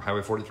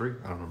 Highway 43?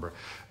 I don't remember.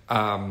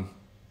 Or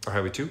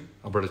Highway 2?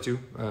 Alberta 2?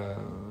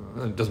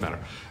 It doesn't matter.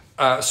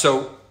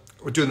 So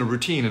we're doing a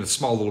routine in a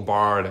small little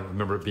bar, and I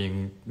remember it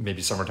being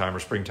maybe summertime or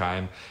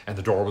springtime, and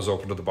the door was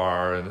open to the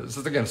bar, and it's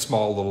again a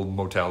small little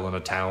motel in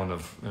a town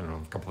of a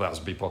couple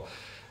thousand people.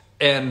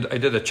 And I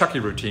did a Chucky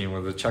routine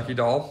with a Chucky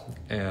doll,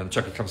 and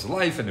Chucky comes to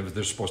life, and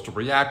they're supposed to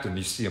react, and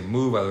you see him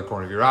move out of the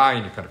corner of your eye,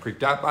 and you're kind of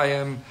creeped out by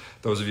him.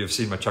 Those of you who have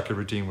seen my Chucky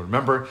routine will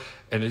remember.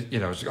 And it's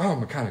like, oh,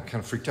 I'm kind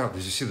of freaked out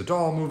because you see the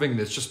doll moving, and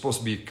it's just supposed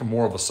to be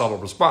more of a subtle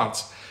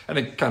response, and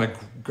it kind of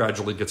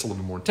gradually gets a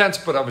little bit more intense,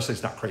 but obviously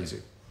it's not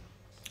crazy.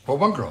 Well,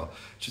 one girl,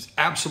 she's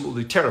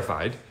absolutely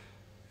terrified.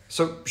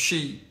 So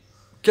she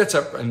gets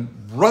up and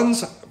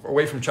runs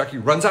away from Chucky,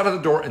 runs out of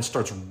the door and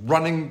starts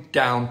running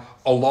down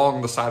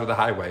along the side of the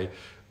highway.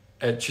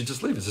 And she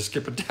just leaves, just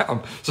skip it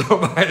down. So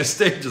my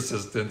stage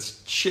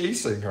assistant's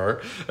chasing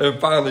her and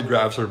finally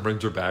grabs her and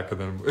brings her back. And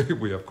then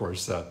we of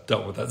course,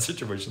 dealt with that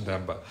situation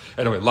then. But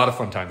anyway, a lot of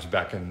fun times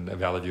back in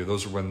Valley View.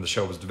 Those are when the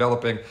show was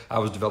developing. I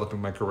was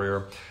developing my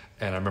career.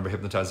 And I remember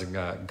hypnotizing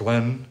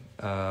Glenn.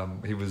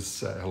 He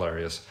was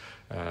hilarious.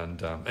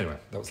 And anyway,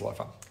 that was a lot of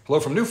fun.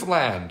 Hello from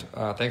Newfoundland.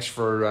 Thanks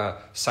for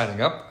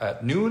signing up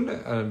at noon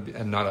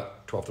and not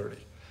at 12:30,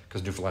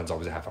 because Newfoundland's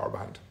always a half hour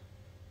behind.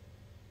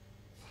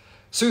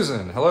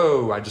 Susan,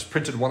 hello. I just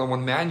printed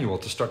 101 manual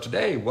to start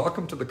today.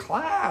 Welcome to the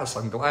class.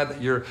 I'm glad that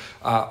you're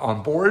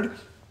on board.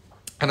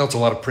 I know it's a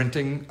lot of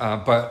printing,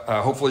 but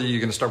hopefully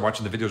you're going to start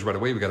watching the videos right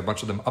away. We got a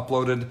bunch of them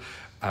uploaded.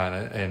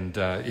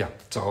 Yeah,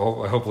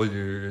 so hopefully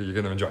you're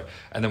going to enjoy.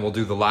 And then we'll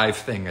do the live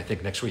thing, I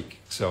think, next week.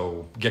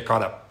 So get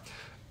caught up.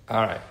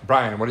 All right,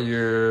 Brian, what are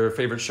your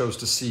favorite shows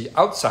to see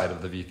outside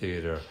of the V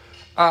Theater?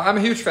 I'm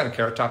a huge fan of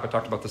Carrot Top. I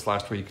talked about this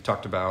last week.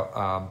 Talked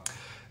about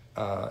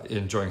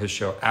enjoying his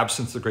show.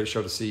 Absence is a great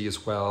show to see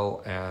as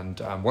well. And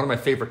one of my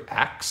favorite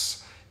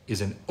acts is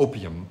in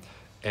Opium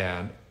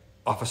and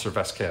Officer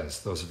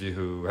Vasquez. Those of you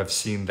who have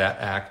seen that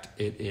act,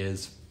 it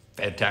is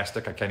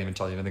fantastic. I can't even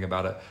tell you anything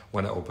about it.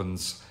 When it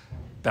opens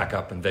back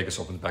up and Vegas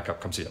opens back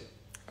up, come see it.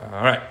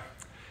 All right.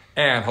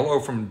 And hello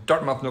from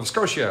Dartmouth, Nova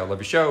Scotia. I love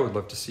your show. I'd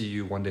love to see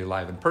you one day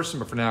live in person,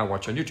 but for now,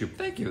 watch on YouTube.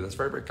 Thank you. That's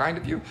very, very kind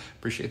of you.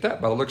 Appreciate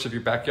that. By the looks of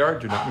your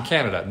backyard, you're not in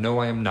Canada. No,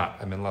 I am not.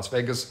 I'm in Las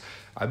Vegas.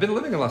 I've been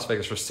living in Las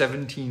Vegas for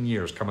 17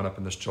 years, coming up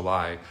in this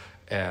July,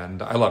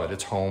 and I love it.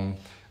 It's home.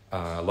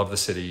 I love the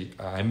city.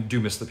 I do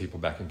miss the people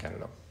back in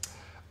Canada.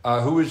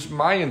 Who is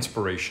my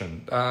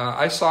inspiration?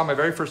 I saw my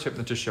very first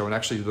hypnotist show, and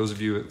actually those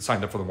of you that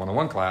signed up for the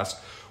one-on-one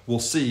class will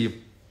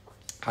see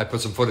I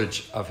put some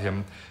footage of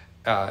him.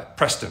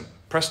 Preston.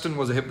 Preston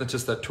was a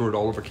hypnotist that toured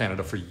all over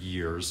Canada for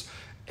years,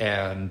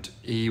 and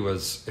he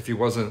was, if he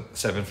wasn't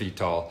 7 feet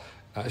tall,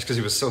 it's because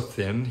he was so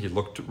thin, he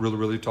looked really,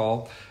 really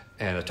tall.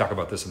 And I talk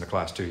about this in the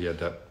class too. He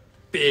had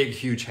big,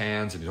 huge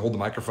hands, and he'd hold the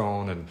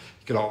microphone, and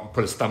he could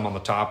put his thumb on the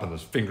top and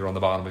his finger on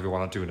the bottom if he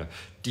wanted to, in a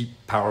deep,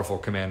 powerful,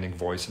 commanding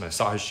voice. And I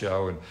saw his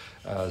show, and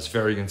I was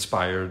very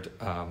inspired.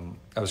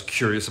 I was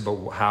curious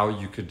about how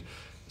you could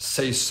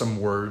say some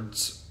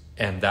words,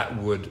 and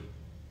that would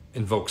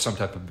invoke some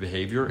type of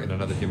behavior in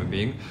another human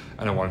being,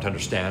 and I wanted to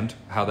understand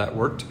how that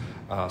worked.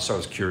 So I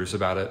was curious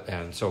about it,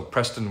 and so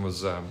Preston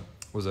was an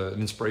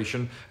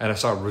inspiration, and I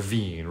saw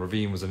Ravine.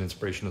 Ravine was an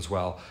inspiration as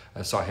well.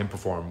 I saw him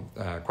perform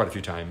quite a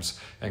few times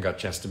and got a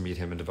chance to meet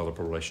him and develop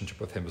a relationship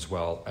with him as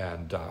well.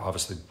 And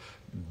obviously,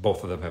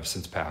 both of them have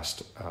since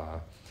passed.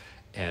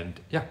 And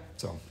yeah,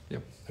 so yeah,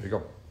 there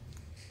you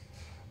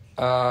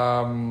go.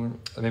 I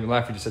made me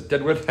laugh when you said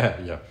Deadwood.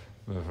 Yeah.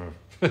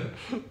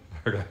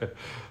 Okay.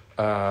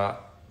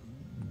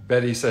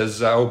 Betty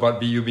says, oh,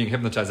 about you being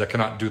hypnotized, I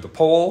cannot do the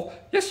pole.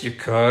 Yes, you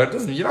could.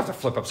 You don't have to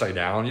flip upside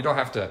down. You don't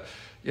have to,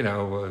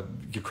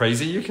 get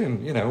crazy. You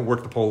can,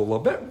 work the pole a little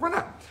bit. Why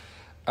not?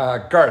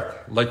 Garth,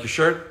 like your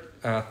shirt.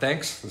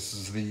 Thanks. This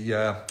is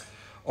the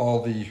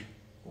all the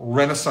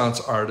Renaissance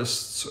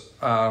artists.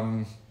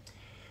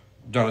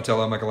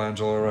 Donatello,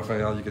 Michelangelo,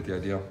 Raphael, you get the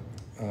idea.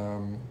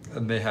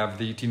 And they have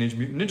the Teenage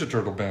Mutant Ninja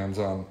Turtle bands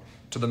on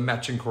to the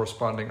matching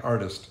corresponding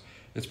artist.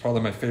 It's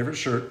probably my favorite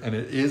shirt, and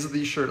it is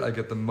the shirt I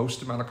get the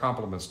most amount of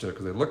compliments to,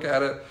 because they look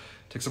at it,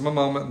 takes them a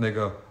moment, and they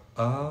go,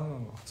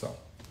 oh. So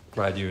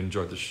glad you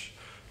enjoyed the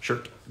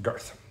shirt,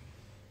 Garth.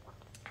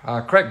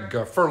 Craig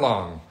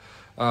Furlong,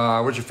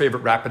 what's your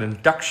favorite rapid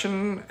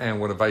induction, and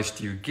what advice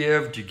do you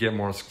give? Do you get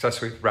more success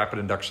with rapid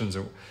inductions,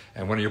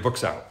 and when are your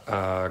books out?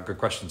 Good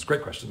questions,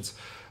 great questions.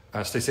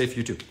 Stay safe,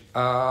 you too.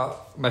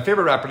 My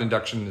favorite rapid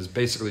induction is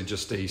basically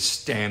just a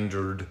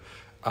standard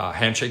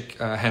handshake,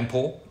 hand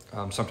pull.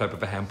 Some type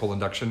of a hand pull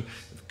induction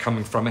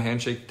coming from a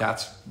handshake.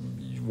 That's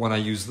one I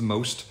use the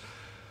most.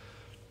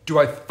 Do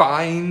I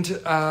find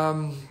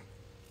to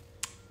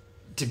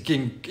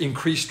gain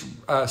increased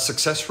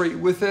success rate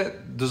with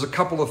it? There's a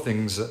couple of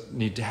things that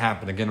need to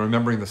happen. Again,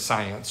 remembering the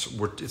science.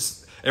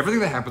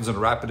 Everything that happens in a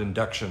rapid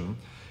induction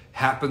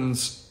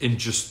happens in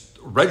just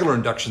regular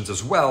inductions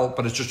as well,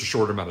 but it's just a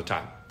shorter amount of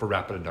time for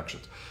rapid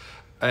inductions.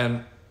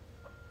 And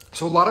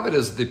so a lot of it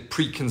is the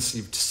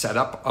preconceived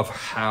setup of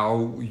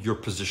how you're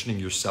positioning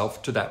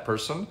yourself to that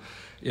person.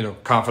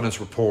 Confidence,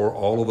 rapport,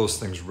 all of those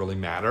things really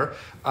matter.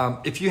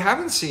 If you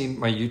haven't seen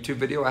my YouTube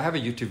video, I have a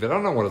YouTube video. I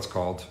don't know what it's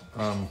called.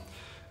 I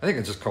think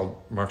it's just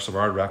called Marc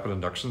Savard Rapid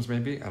Inductions,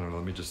 maybe. I don't know.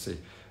 Let me just see.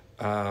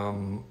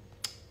 And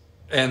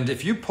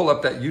if you pull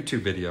up that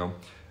YouTube video,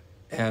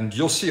 and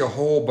you'll see a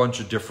whole bunch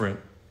of different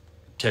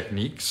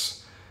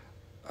techniques.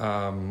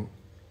 So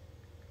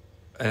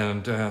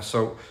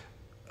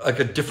like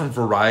a different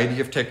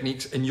variety of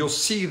techniques, and you'll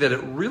see that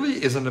it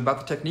really isn't about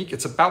the technique,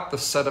 it's about the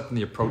setup and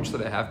the approach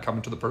that I have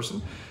coming to the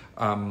person.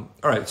 All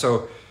right,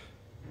 so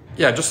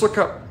yeah, just look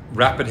up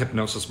Rapid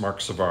Hypnosis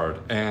Marc Savard,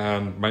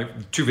 and my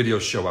 2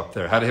 videos show up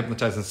there, How to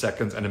Hypnotize in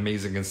Seconds and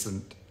Amazing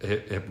Instant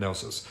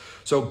Hypnosis.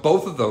 So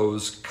both of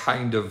those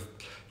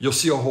you'll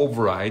see a whole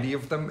variety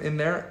of them in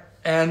there,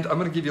 and I'm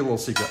gonna give you a little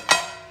secret.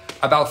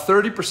 About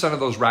 30%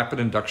 of those rapid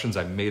inductions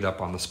I made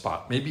up on the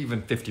spot, maybe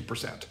even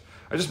 50%.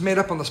 I just made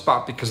up on the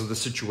spot because of the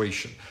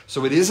situation.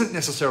 So it isn't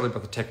necessarily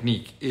about the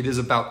technique. It is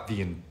about the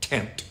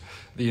intent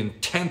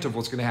of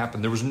what's going to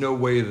happen. There was no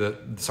way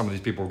that some of these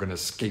people were going to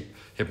escape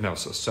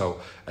hypnosis. So,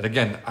 and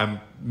again,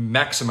 I'm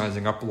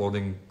maximizing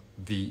uploading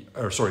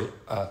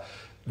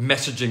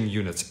messaging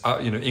units,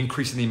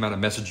 increasing the amount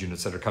of message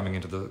units that are coming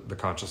into the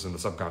conscious and the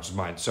subconscious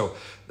mind. So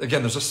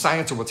again, there's a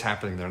science of what's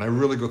happening there. And I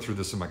really go through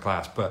this in my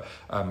class, but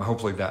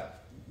hopefully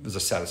that is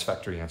a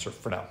satisfactory answer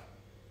for now.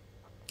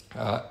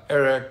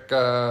 Eric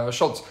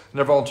Schultz,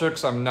 never volunteer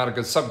because I'm not a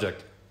good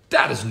subject.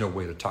 That is no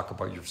way to talk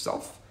about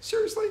yourself.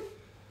 Seriously?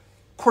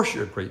 Of course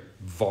you're a great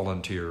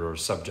volunteer or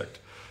subject.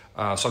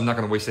 So I'm not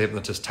going to waste the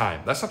hypnotist's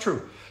time. That's not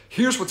true.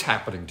 Here's what's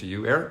happening to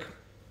you, Eric.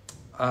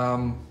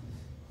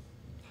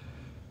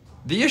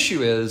 The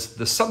issue is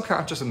the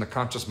subconscious and the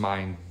conscious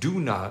mind do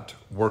not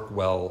work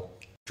well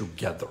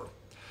together.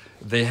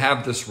 they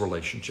have this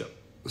relationship.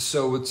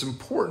 So it's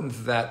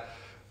important that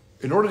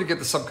in order to get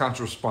the subconscious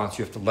response,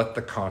 you have to let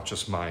the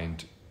conscious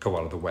mind go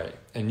out of the way.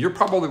 And you're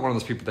probably one of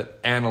those people that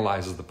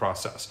analyzes the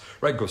process,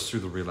 right? Goes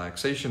through the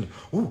relaxation.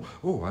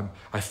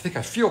 I think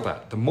I feel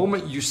that. The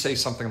moment you say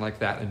something like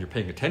that and you're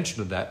paying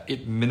attention to that,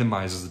 it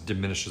minimizes, it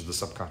diminishes the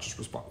subconscious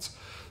response.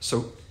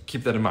 So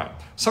keep that in mind.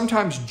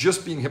 Sometimes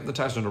just being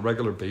hypnotized on a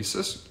regular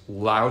basis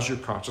allows your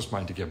conscious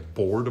mind to get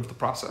bored of the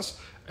process.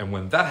 And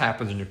when that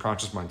happens and your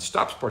conscious mind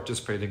stops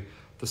participating,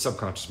 the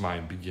subconscious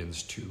mind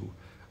begins to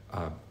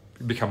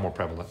become more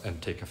prevalent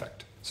and take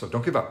effect. So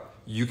don't give up.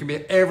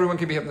 Everyone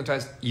can be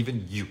hypnotized,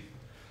 even you.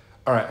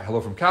 All right,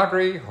 hello from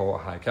Calgary.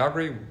 Hi,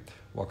 Calgary.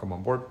 Welcome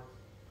on board.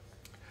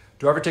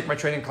 Do I ever take my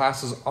training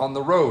classes on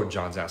the road?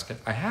 John's asking.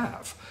 I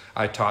have.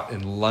 I taught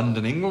in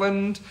London,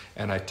 England,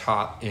 and I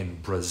taught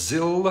in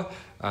Brazil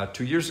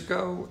 2 years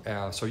ago.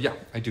 So yeah,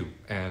 I do.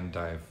 And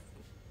I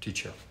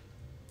teach here.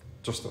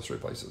 Just those 3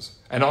 places.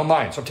 And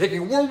online. So I'm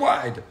taking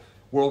worldwide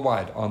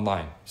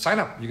online. Sign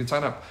up. You can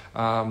sign up.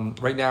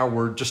 Right now,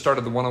 we're just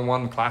started the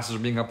one-on-one classes are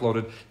being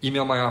uploaded.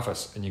 Email my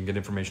office and you can get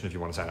information if you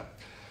want to sign up.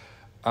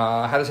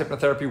 How does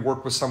hypnotherapy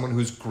work with someone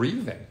who's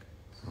grieving?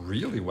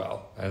 Really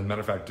well. As a matter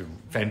of fact,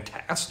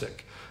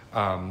 fantastic.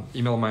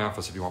 Email my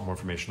office if you want more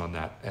information on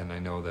that. And I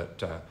know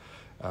that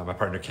my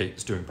partner Kate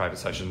is doing private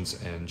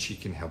sessions and she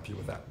can help you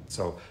with that.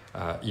 So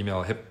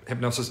email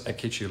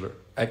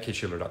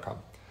hypnosis@kateshealer.com.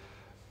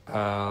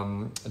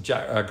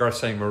 Garth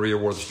saying Maria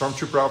wore the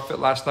stormtrooper outfit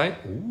last night.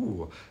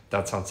 Ooh,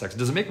 that sounds sexy.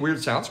 Does it make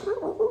weird sounds?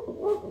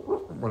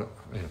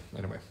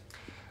 Anyway.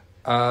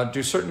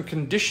 Do certain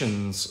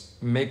conditions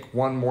make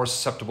one more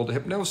susceptible to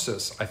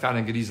hypnosis? I found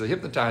I get easily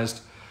hypnotized.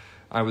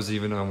 I was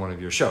even on one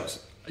of your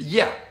shows.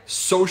 Yeah,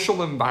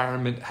 social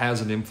environment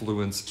has an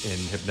influence in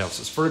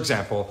hypnosis. For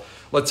example,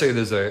 let's say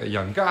there's a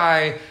young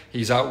guy,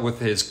 he's out with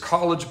his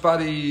college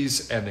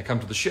buddies and they come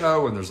to the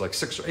show and there's like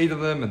 6 or 8 of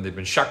them and they've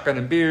been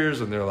shotgunning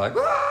beers and they're like,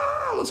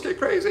 let's get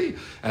crazy.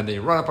 And they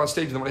run up on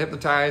stage and they want to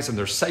hypnotize and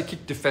their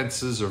psychic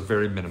defenses are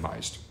very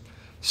minimized.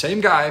 Same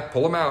guy,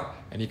 pull him out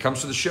and he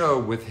comes to the show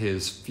with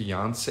his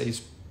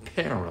fiance's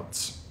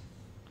parents,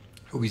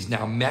 who he's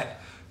now met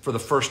for the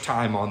first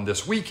time on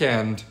this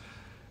weekend.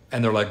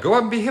 And they're like, go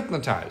out and be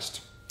hypnotized.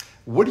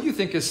 What do you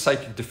think his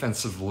psychic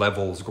defensive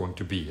level is going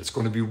to be? It's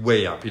going to be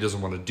way up. He doesn't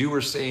want to do or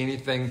say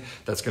anything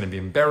that's going to be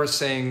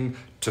embarrassing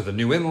to the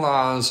new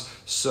in-laws.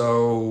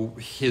 So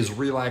his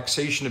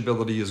relaxation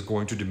ability is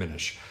going to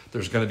diminish.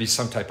 There's going to be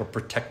some type of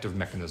protective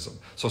mechanism.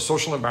 So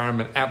social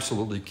environment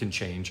absolutely can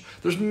change.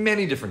 There's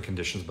many different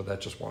conditions, but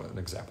that's just an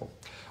example.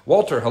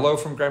 Walter, hello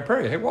from Grand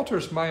Prairie. Hey,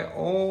 Walter's my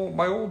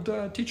old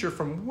teacher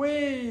from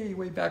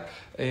way back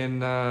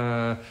in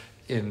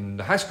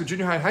high school,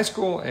 junior high and high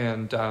school,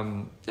 and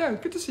yeah,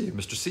 good to see you,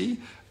 Mr. C.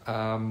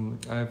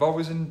 I've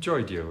always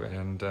enjoyed you,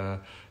 and I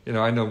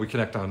know we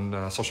connect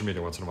on social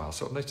media once in a while,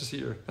 so nice to see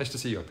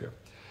you up here.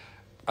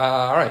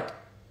 All right,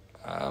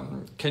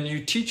 can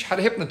you teach how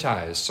to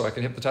hypnotize so I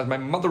can hypnotize my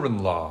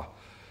mother-in-law?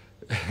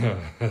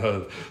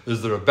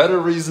 Is there a better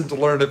reason to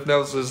learn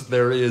hypnosis?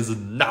 There is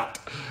not.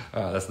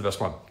 That's the best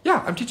one.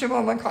 Yeah, I'm teaching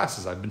online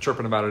classes. I've been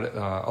chirping about it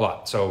a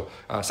lot, so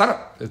sign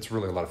up. It's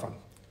really a lot of fun.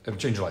 It'll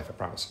change your life, I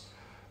promise.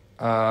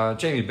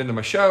 Jamie, been to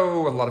my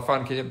show, a lot of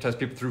fun. Can you hypnotize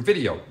people through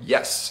video?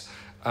 Yes,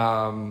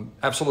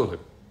 absolutely.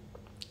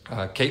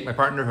 Kate, my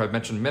partner, who I've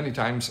mentioned many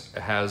times,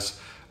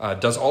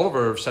 does all of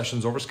our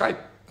sessions over Skype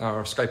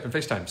and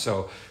FaceTime.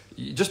 So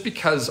just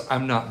because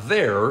I'm not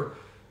there,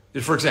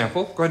 for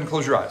example, go ahead and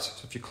close your eyes.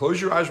 So if you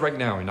close your eyes right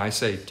now and I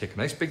say, take a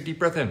nice big deep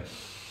breath in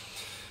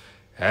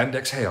and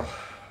exhale.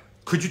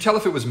 Could you tell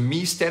if it was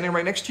me standing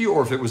right next to you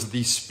or if it was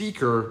the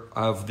speaker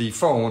of the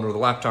phone or the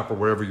laptop or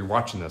wherever you're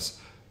watching this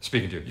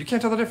speaking to you? You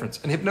can't tell the difference.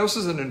 And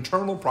hypnosis is an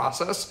internal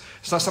process.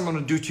 It's not something I'm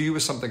going to do to you.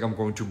 It's something I'm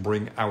going to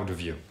bring out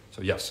of you.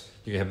 So yes,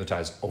 you can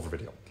hypnotize over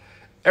video.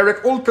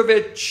 Eric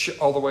Olkovich,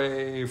 all the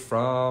way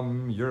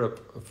from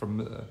Europe,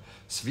 from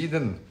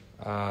Sweden,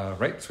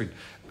 right? Sweden.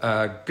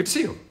 Good to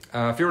see you.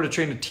 If you were to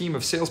train a team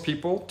of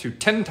salespeople to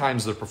 10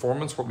 times their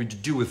performance, what would you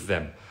do with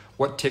them?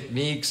 What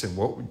techniques and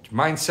what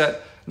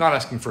mindset? Not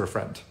asking for a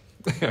friend.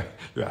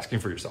 You're asking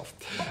for yourself.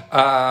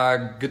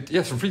 Good.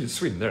 Yes, from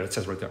Sweden. There, it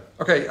says right there.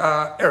 Okay,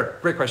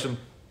 Eric, great question.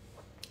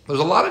 There's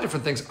a lot of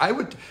different things I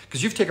would,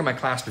 because you've taken my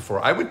class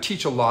before, I would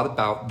teach a lot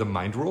about the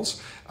mind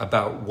rules,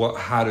 about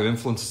how to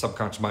influence the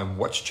subconscious mind,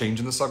 what's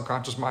changing the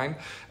subconscious mind.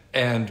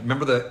 And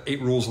remember the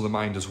 8 rules of the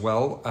mind as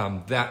well.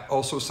 That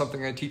also is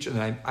something I teach,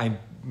 and I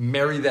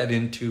marry that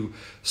into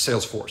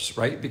Salesforce,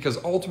 right?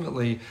 Because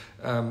ultimately,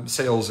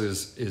 sales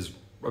is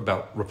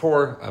about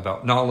rapport,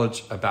 about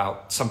knowledge,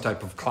 about some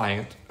type of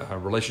client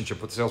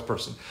relationship with the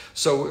salesperson.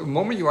 So the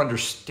moment you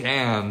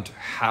understand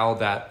how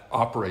that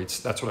operates,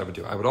 that's what I would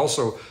do. I would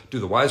also do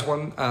the Wise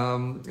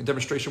One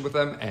demonstration with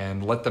them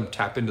and let them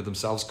tap into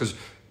themselves, because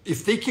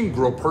if they can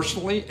grow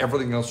personally,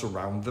 everything else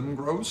around them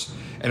grows.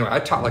 Anyway,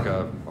 I taught like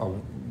a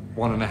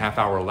 1.5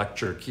 hour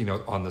lecture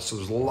keynote on this, so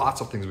there's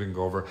lots of things we can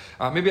go over.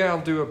 Maybe I'll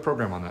do a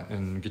program on that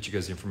and get you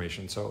guys the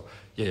information. So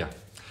yeah.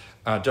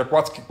 Jeff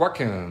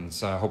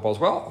Watkins, hope all's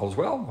well. All's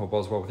well. Hope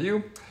all's well with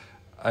you.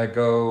 I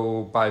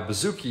go by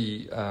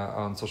Bazooki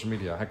on social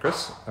media. Hi,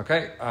 Chris.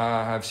 Okay.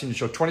 I've seen your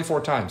show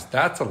 24 times.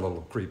 That's a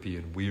little creepy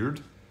and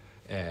weird.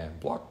 And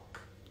block.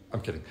 I'm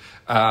kidding.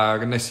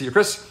 Nice to see you,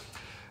 Chris.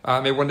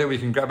 Maybe one day we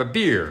can grab a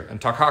beer and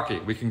talk hockey.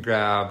 We can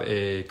grab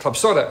a club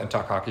soda and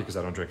talk hockey because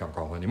I don't drink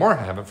alcohol anymore.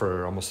 I haven't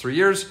for almost 3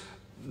 years.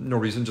 No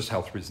reason, just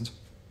health reasons.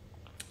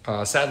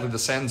 Sadly, the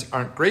Sens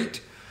aren't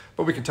great,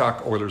 but we can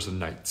talk Oilers and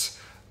Knights.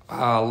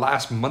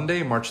 Last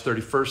Monday, March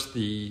 31st,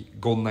 the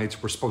Golden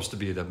Knights were supposed to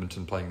be at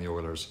Edmonton playing the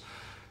Oilers.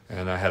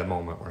 And I had a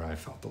moment where I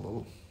felt a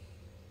little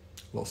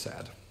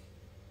sad.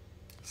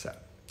 Sad.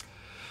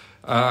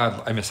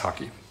 I miss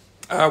hockey.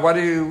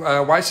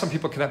 Why some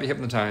people cannot be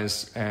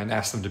hypnotized and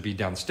ask them to be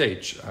down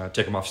stage,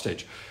 take them off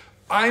stage.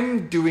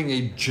 I'm doing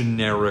a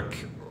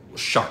generic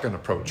shotgun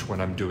approach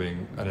when I'm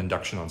doing an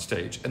induction on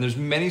stage. And there's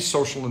many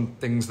social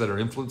things that are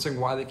influencing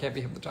why they can't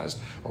be hypnotized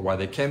or why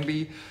they can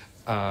be.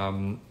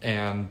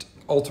 And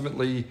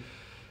ultimately,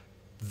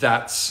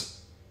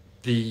 that's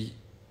the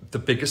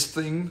biggest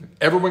thing.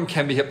 Everyone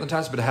can be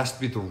hypnotized, but it has to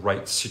be the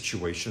right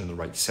situation and the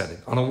right setting.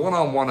 On a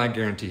one-on-one, I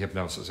guarantee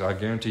hypnosis. I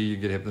guarantee you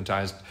get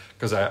hypnotized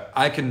because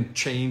I can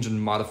change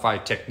and modify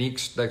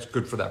techniques that's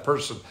good for that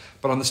person.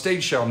 But on the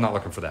stage show, I'm not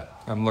looking for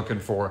that. I'm looking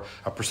for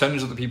a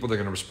percentage of the people that are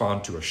going to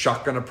respond to a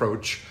shotgun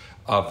approach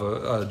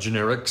of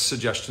generic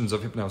suggestions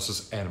of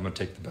hypnosis, and I'm going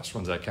to take the best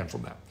ones I can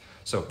from that.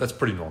 So that's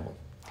pretty normal.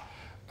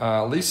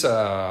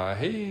 Lisa,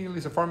 hey,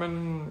 Lisa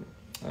Foreman,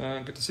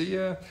 good to see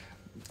you.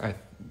 I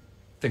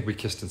think we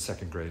kissed in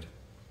 2nd grade.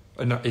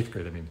 No, 8th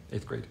grade,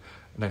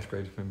 9th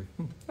grade, maybe.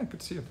 Good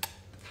to see you.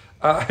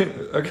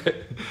 Okay.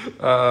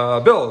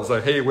 Bill is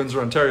like, hey,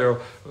 Windsor,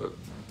 Ontario.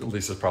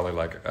 Lisa's probably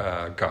like,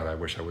 God, I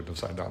wish I wouldn't have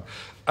signed on.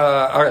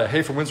 All right,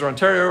 hey, from Windsor,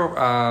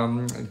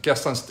 Ontario.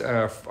 Guest on,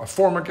 a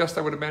former guest,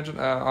 I would imagine,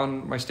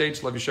 on my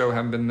stage. Love your show.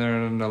 Haven't been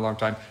there in a long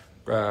time.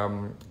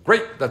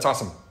 Great, that's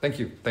awesome. Thank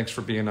you. Thanks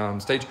for being on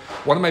stage.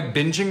 What am I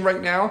binging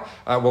right now?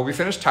 Well, we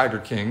finished Tiger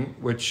King,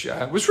 which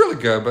was really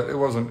good, but it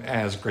wasn't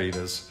as great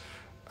as,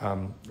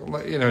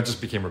 it just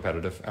became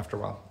repetitive after a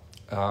while.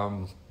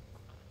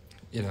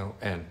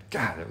 And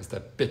God, it was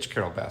that bitch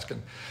Carol Baskin.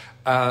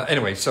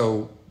 Anyway,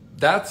 so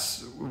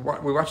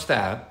we watched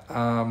that.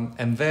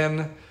 And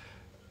then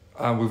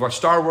we watched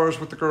Star Wars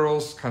with the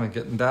girls, kind of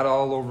getting that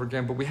all over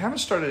again, but we haven't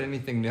started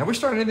anything new. Have we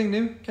started anything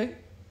new, Kate?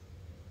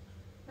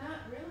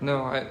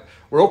 No,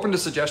 we're open to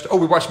suggestion. Oh,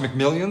 we watched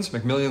McMillions.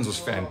 McMillions was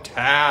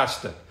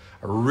fantastic.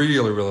 I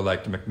really, really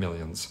liked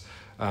McMillions.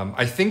 I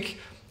don't think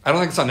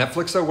it's on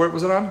Netflix though. Where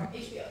was it on?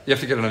 HBO. You have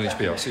to get it on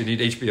HBO. So you need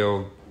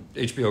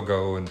HBO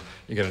Go, and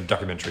you get a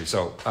documentary.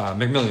 So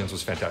McMillions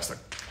was fantastic.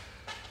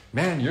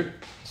 Man,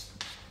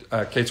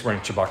 Kate's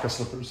wearing Chewbacca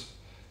slippers.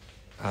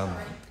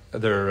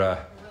 They're Really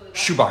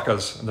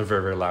Chewbacca's, and they're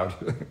very, very loud.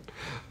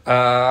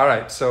 All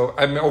right, so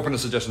I'm open to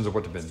suggestions of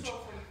what to binge.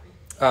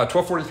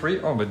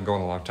 12:43. Oh, I've been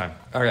going a long time.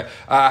 Okay.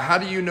 How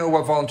do you know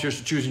what volunteers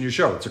to choose in your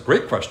show? It's a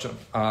great question.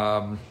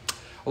 A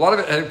lot of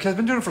it, because I've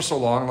been doing it for so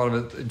long, a lot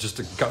of it just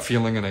a gut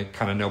feeling, and I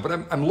kind of know. But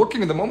I'm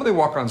looking at the moment they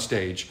walk on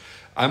stage,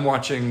 I'm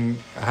watching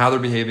how they're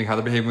behaving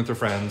with their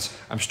friends.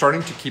 I'm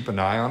starting to keep an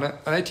eye on it.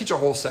 And I teach a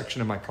whole section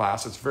in my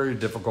class. It's very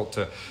difficult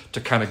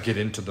to kind of get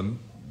into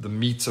the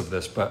meats of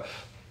this. But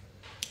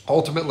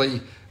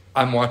ultimately,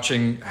 I'm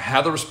watching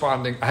how they're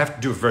responding. I have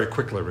to do it very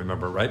quickly,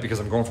 remember, right? Because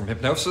I'm going from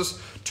hypnosis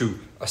to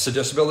a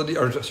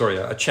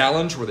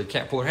challenge where they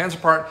can't pull their hands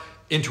apart,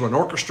 into an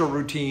orchestra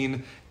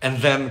routine, and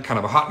then kind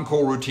of a hot and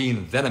cold routine,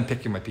 and then I'm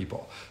picking my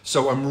people.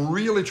 So I'm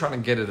really trying to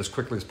get it as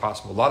quickly as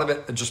possible. A lot of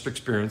it is just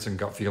experience and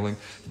gut feeling.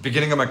 At the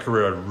beginning of my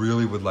career, I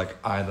really would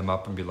eye them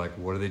up and be like,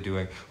 what are they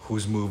doing?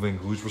 Who's moving?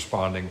 Who's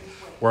responding?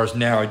 Whereas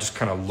now I just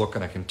kind of look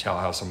and I can tell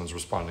how someone's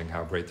responding,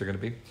 how great they're going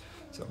to be.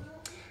 So.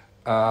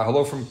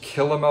 Hello from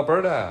Killam,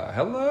 Alberta.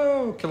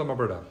 Hello, Killam,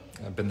 Alberta.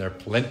 I've been there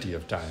plenty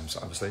of times,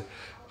 obviously.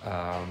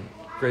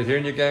 Great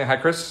hearing you, gang. Hi,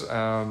 Chris.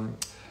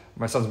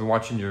 My son's been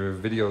watching your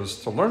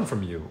videos to learn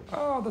from you.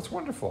 Oh, that's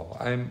wonderful.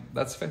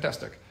 That's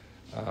fantastic.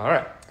 All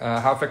right.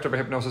 How effective are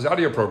hypnosis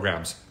audio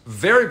programs?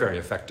 Very, very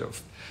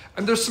effective.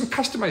 And there's some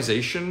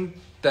customization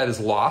that is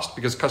lost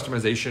because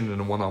customization in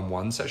a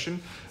one-on-one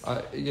session,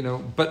 but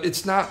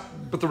it's not,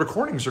 but the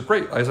recordings are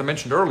great. As I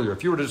mentioned earlier,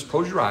 if you were to just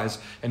close your eyes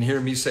and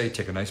hear me say,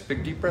 take a nice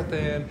big deep breath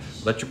in,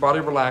 let your body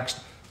relax,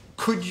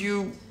 could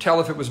you tell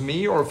if it was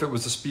me or if it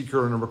was the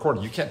speaker in a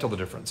recording? You can't tell the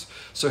difference.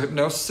 So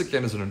hypnosis,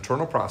 again, is an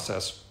internal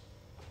process.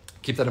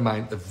 Keep that in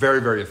mind. They're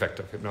very, very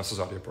effective, hypnosis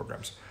audio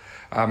programs.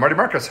 Marty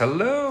Marcus,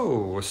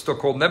 hello. It's still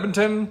cold in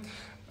Edmonton.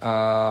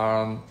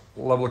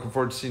 Looking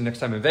forward to seeing you next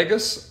time in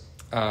Vegas.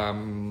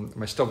 Am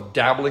I still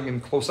dabbling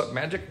in close-up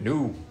magic?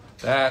 No.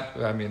 I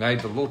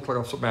did a little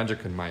close-up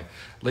magic in my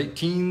late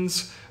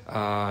teens.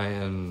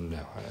 And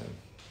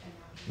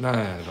no,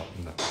 I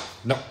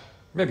don't. No.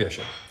 Maybe I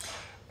should.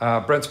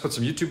 Brent's put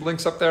some YouTube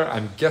links up there.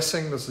 I'm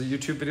guessing this is the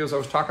YouTube videos I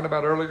was talking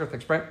about earlier.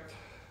 Thanks, Brent.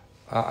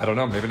 I don't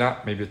know. Maybe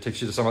not. Maybe it takes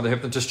you to some other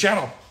hypnotist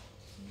channel.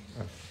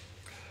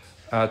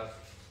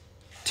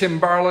 Tim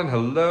Barlin,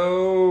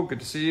 hello.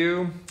 Good to see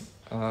you.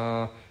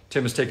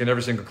 Tim has taken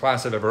every single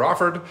class I've ever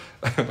offered.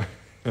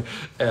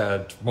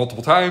 And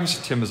multiple times.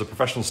 Tim is a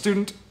professional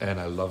student, and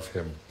I love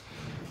him.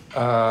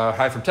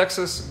 Hi from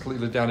Texas,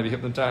 completely down to be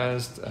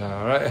hypnotized.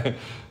 All right.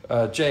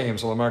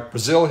 James, hello Mark.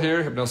 Brazil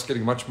here. Hypnosis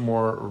getting much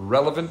more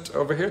relevant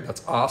over here.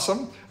 That's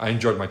awesome. I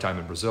enjoyed my time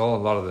in Brazil.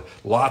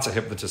 Lots of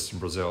hypnotists in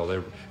Brazil.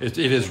 It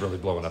is really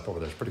blowing up over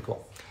there. It's pretty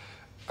cool.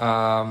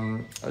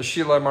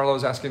 Sheila Marlowe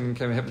is asking,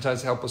 can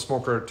hypnotize help a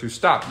smoker to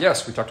stop?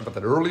 Yes, we talked about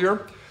that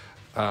earlier.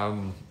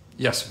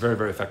 Yes, very,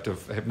 very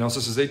effective.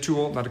 Hypnosis is a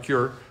tool, not a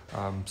cure.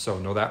 So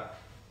know that.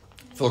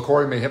 Phil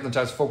Corey may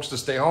hypnotize folks to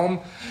stay home.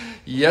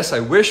 Yes,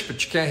 I wish,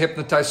 but you can't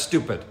hypnotize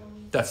stupid.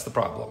 That's the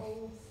problem.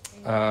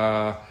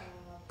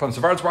 Marc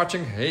Savard's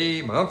watching.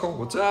 Hey, my uncle,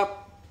 what's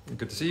up?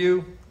 Good to see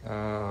you.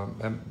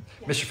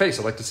 Miss your face.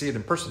 I'd like to see it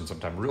in person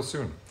sometime real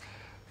soon.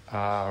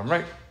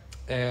 Right.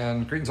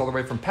 And greetings all the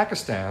way from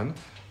Pakistan.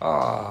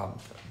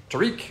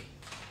 Tariq,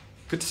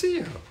 good to see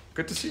you.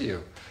 Good to see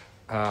you.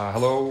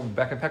 Hello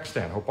back in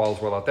Pakistan. Hope all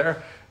is well out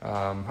there.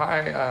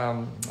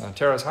 Hi,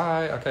 Tara's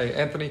hi. Okay,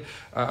 Anthony.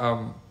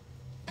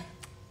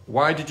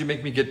 Why did you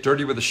make me get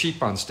dirty with a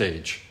sheep on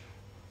stage?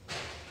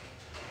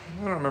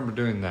 I don't remember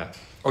doing that.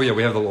 Oh yeah,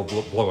 we have the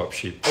little blow-up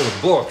sheep. Oh,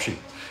 the blow-up sheep.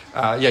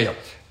 Yeah.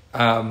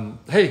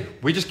 Hey,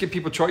 we just give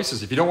people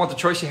choices. If you don't want the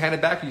choice, you hand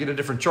it back, you get a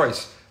different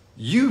choice.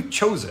 You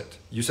chose it.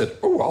 You said,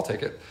 oh, I'll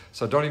take it.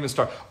 So don't even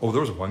start. Oh,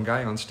 there was one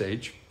guy on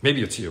stage.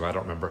 Maybe it's you, I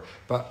don't remember.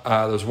 But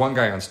there was one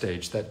guy on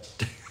stage that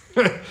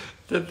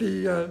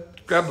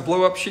grabbed the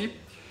blow-up sheep,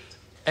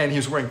 and he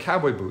was wearing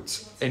cowboy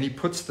boots, and he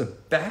puts the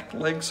back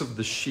legs of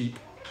the sheep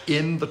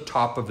in the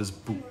top of his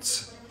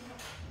boots.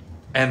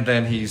 And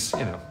then he's,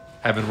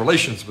 having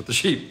relations with the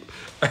sheep.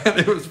 And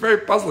it was very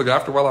puzzling.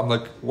 After a while, I'm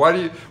like, why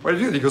do you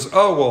do that? He goes,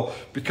 oh, well,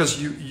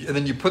 because and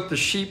then you put the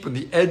sheep on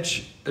the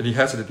edge, and he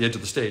has it at the edge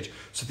of the stage.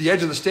 So at the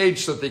edge of the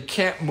stage, so that they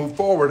can't move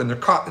forward, and they're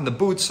caught in the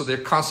boots, so they're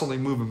constantly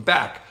moving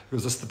back. He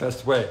goes, that's the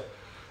best way.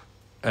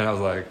 And I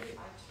was like,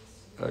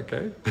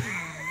 okay.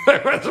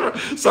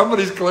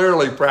 Somebody's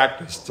clearly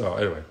practiced. So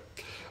anyway.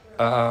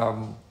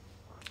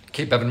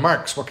 Kate Bevan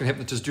Marks, what can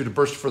hypnotists do to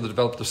burst further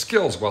develop their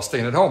skills while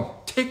staying at home?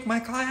 Take my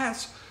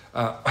class.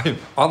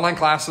 Online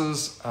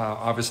classes,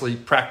 obviously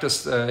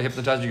practice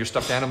hypnotizing your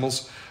stuffed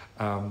animals,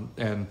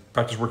 and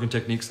practice working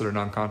techniques that are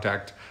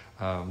non-contact.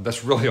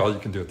 That's really all you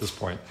can do at this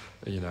point.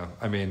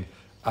 I mean,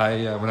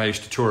 when I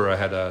used to tour, I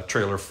had a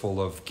trailer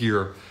full of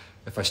gear.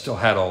 If I still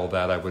had all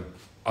that, I would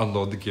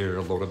unload the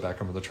gear, load it back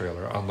onto the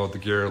trailer, unload the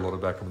gear, load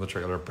it back onto the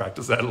trailer,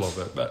 practice that a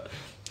little bit. But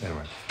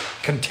anyway,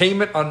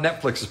 Containment on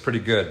Netflix is pretty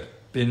good.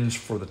 Binge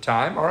for the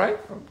time. All right,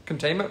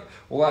 Containment.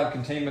 We'll add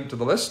Containment to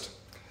the list.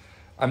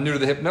 I'm new to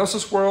the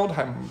hypnosis world.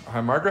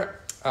 Hi, Margaret.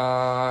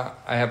 I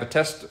have a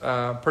test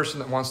person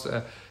that wants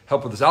to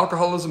help with his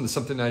alcoholism. Is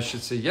something I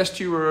should say yes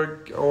to,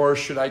 or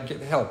should I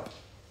get help?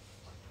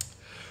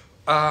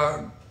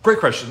 Great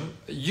question.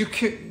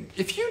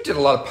 If you did a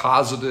lot of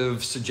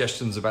positive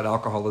suggestions about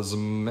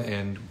alcoholism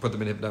and put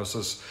them in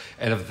hypnosis,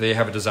 and if they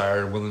have a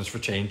desire and willingness for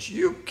change,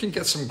 you can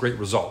get some great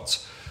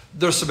results.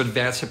 There's some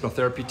advanced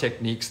hypnotherapy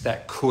techniques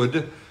that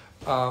could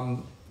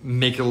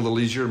make it a little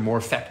easier and more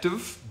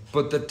effective,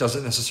 but that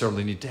doesn't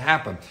necessarily need to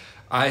happen.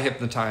 I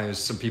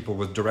hypnotized some people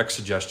with direct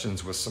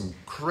suggestions with some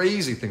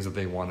crazy things that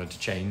they wanted to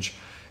change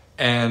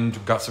and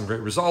got some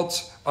great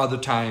results. Other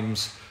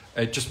times,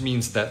 it just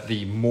means that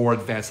the more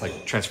advanced,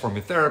 like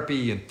transformative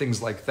therapy and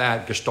things like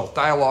that, Gestalt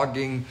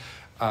dialoguing,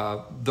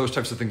 those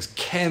types of things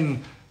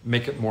can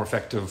make it more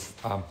effective,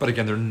 but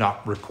again, they're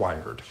not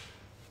required.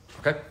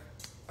 Okay?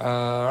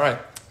 All right.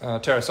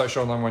 Tara, I saw you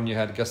show online when you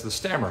had a guest of the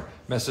stammer.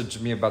 Message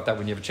me about that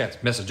when you have a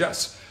chance. Message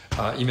us.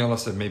 Email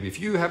us, and maybe if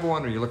you have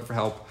one or you're looking for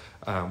help,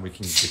 we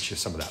can get you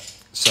some of that.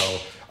 So,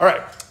 all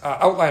right.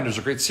 Outlander's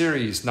a great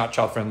series. Not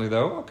child-friendly,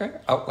 though. Okay.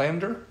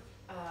 Outlander?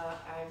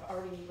 I've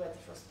already read the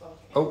first book.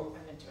 Oh.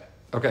 I'm into it.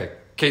 Okay.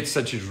 Kate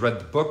said she's read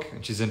the book,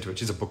 and she's into it.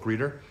 She's a book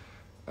reader.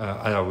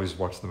 I always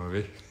watch the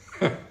movie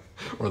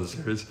or the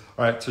series.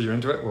 All right. So you're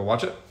into it? We'll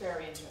watch it?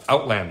 Very into it.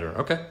 Outlander.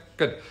 Okay.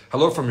 Good.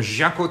 Hello from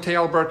Jacoté,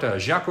 Alberta.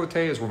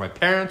 Jacoté is where my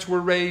parents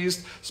were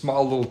raised.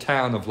 Small little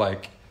town of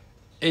like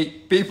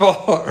 8 people.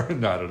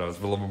 No, I don't know. It's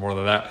a little bit more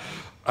than that.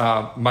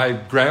 My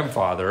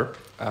grandfather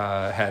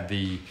had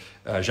the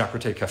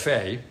Jacoté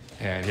Cafe,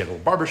 and he had a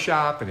little barber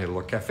shop, and he had a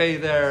little cafe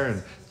there,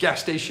 and gas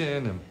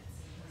station,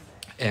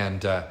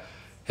 and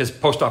his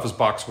post office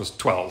box was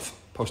 12.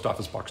 Post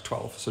office box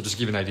 12. So just to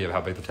give you an idea of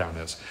how big the town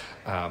is.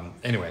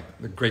 Anyway,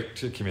 a great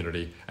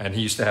community. And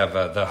he used to have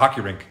the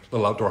hockey rink,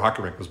 little outdoor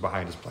hockey rink was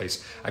behind his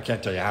place. I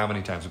can't tell you how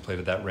many times we played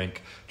at that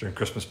rink during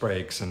Christmas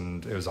breaks,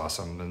 and it was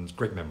awesome and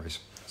great memories.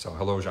 So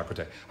hello,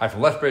 Jacoté. Hi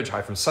from Lethbridge.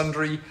 Hi from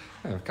Sundry.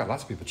 Yeah, we've got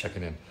lots of people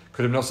checking in.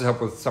 Could hypnosis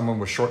help with someone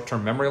with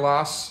short-term memory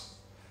loss?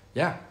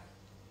 Yeah.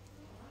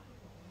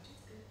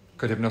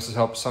 Could hypnosis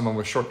help someone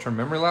with short-term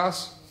memory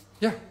loss?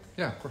 Yeah,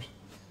 of course.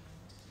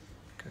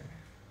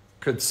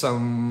 Could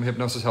some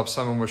hypnosis help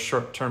someone with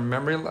short-term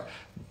memory loss?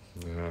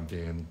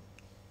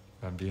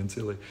 I'm being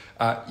silly.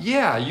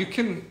 Yeah, you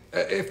can,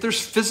 if there's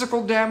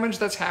physical damage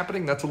that's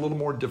happening, that's a little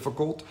more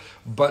difficult.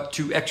 But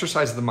to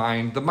exercise the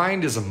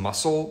mind is a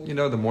muscle, you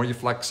know, the more you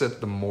flex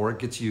it, the more it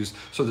gets used.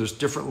 So there's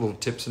different little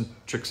tips and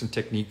tricks and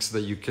techniques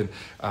that you can,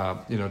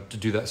 you know, to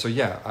do that. So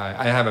yeah,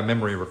 I have a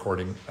memory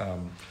recording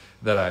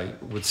that I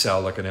would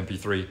sell like an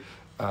MP3.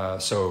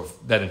 So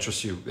if that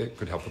interests you, it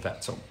could help with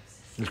that. So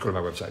just go to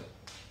my website.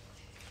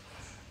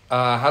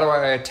 How do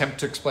I attempt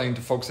to explain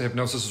to folks that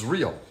hypnosis is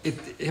real?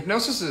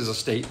 Hypnosis is a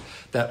state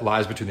that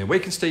lies between the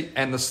awakened state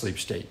and the sleep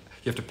state.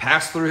 You have to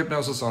pass through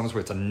hypnosis on its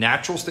way. It's a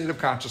natural state of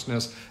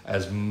consciousness,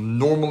 as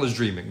normal as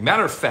dreaming.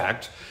 Matter of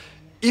fact,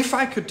 if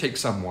I could take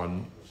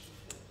someone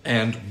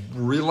and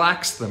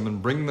relax them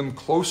and bring them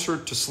closer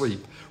to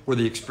sleep, where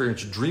they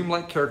experience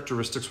dreamlike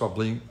characteristics while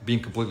being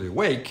completely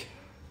awake,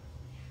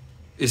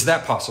 is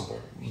that possible?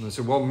 And they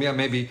say, well, yeah,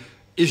 maybe.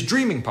 Is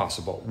dreaming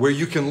possible, where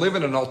you can live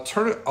in an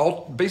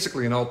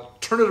basically an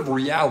alternative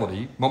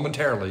reality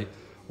momentarily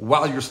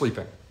while you're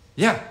sleeping?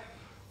 Yeah.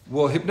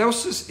 Well,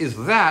 hypnosis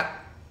is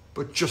that,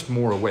 but just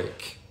more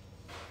awake.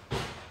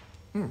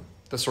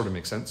 That sort of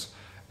makes sense.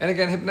 And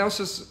again,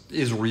 hypnosis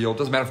is real.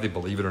 Doesn't matter if they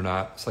believe it or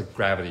not. It's like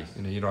gravity.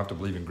 You know, you don't have to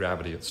believe in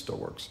gravity. It still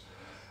works.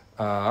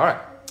 All right.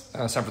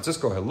 San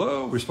Francisco,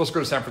 hello. We're supposed to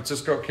go to San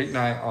Francisco, Kate and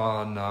I,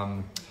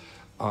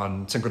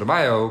 on Cinco de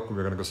Mayo.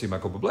 We're going to go see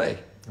Michael Bublé,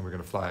 and we're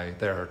going to fly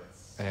there.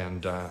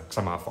 And because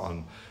I'm off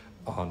on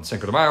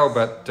Cinco de Mayo,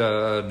 but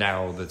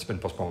now it's been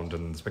postponed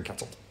and it's been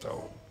canceled.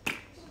 So,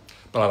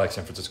 but I like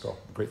San Francisco,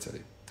 great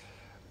city.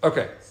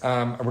 Okay,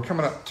 we're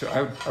coming up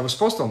to. I was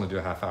supposed to only do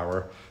a half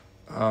hour.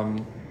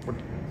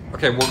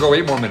 Okay, we'll go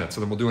 8 more minutes,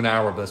 and then we'll do an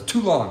hour. But that's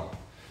too long.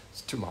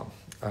 It's too long.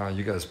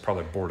 You guys are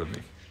probably bored of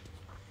me.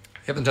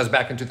 Hypnotized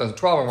back in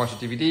 2012. I watched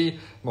the DVD.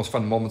 Most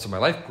fun moments of my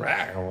life.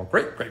 Great.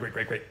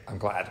 I'm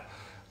glad.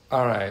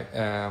 All right.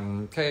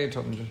 Okay.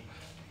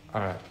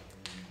 All right.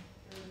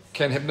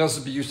 Can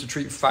hypnosis be used to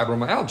treat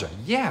fibromyalgia?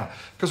 Yeah,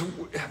 because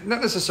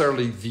not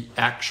necessarily the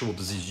actual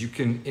disease. You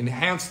can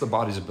enhance the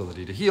body's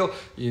ability to heal.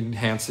 You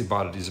enhance the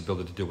body's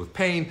ability to deal with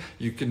pain.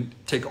 You can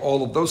take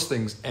all of those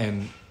things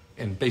and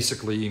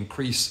basically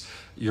increase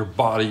your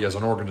body as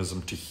an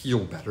organism to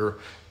heal better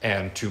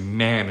and to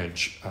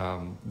manage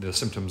the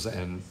symptoms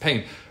and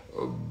pain.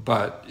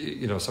 But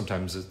you know,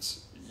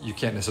 sometimes you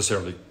can't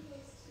necessarily.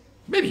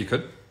 Maybe you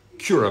could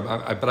cure them,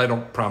 but I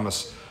don't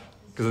promise.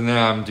 Because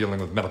now I'm dealing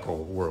with medical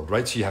world,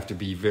 right? So you have to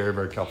be very,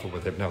 very careful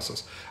with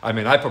hypnosis. I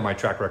mean, I put my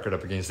track record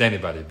up against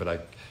anybody, but I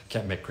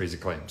can't make crazy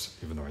claims,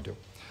 even though I do.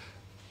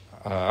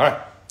 All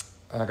right.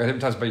 I got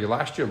hypnotized by you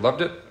last year.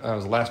 Loved it. I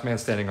was the last man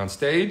standing on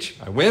stage.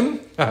 I win.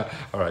 All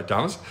right,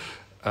 Thomas.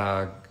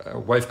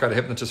 Wife got a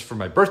hypnotist for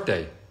my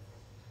birthday.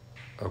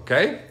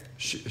 Okay.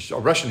 A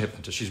Russian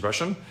hypnotist. She's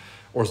Russian.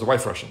 Or is the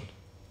wife Russian?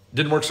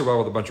 Didn't work so well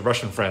with a bunch of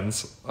Russian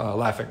friends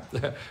laughing.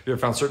 You ever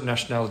found certain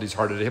nationalities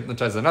harder to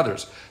hypnotize than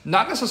others?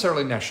 Not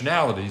necessarily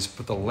nationalities,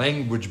 but the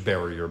language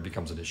barrier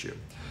becomes an issue.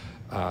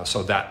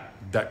 So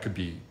that could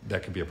be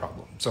a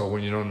problem. So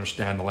when you don't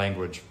understand the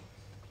language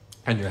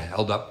and you're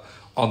held up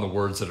on the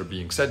words that are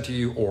being said to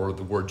you or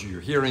the words you're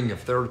hearing,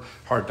 if they're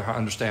hard to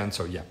understand,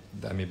 so yeah,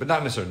 I mean, but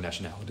not necessarily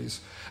nationalities.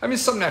 I mean,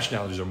 some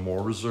nationalities are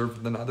more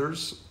reserved than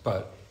others,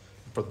 but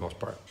for the most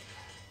part,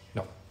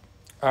 no.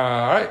 All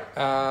right.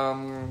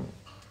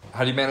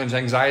 How do you manage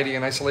anxiety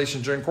and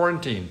isolation during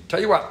quarantine? Tell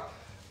you what,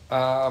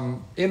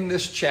 in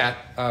this chat,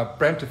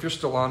 Brent, if you're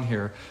still on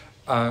here,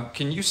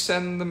 can you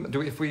send them,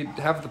 if we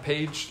have the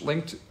page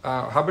linked,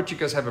 how about you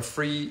guys have a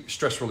free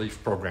stress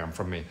relief program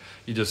from me?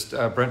 You just,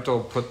 Brent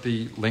will put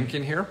the link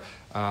in here,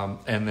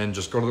 and then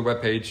just go to the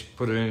webpage,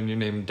 put it in your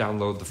name,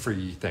 download the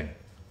free thing.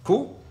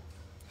 Cool?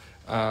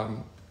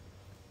 All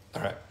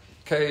right.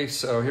 Okay,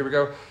 so here we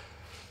go.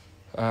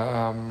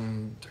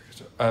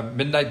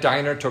 Midnight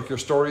Diner, Tokyo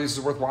Stories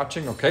is worth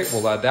watching. Okay,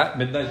 we'll add that.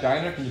 Midnight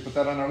Diner, can you put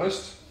that on our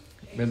list?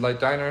 Midnight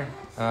Diner.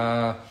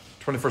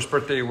 21st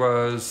birthday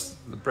was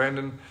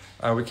Brandon.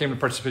 We came to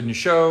participate in your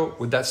show.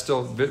 Would that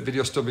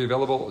video still be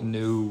available?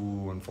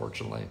 No,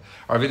 unfortunately.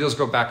 Our videos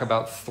go back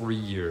about 3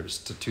 years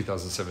to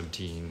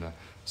 2017.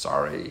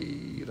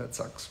 Sorry, that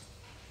sucks.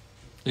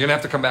 You're gonna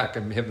have to come back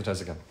and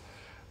hypnotize again.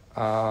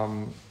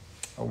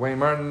 Wayne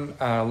Martin,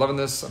 loving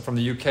this. I'm from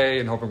the UK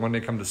and hoping one day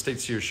come to the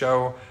States to your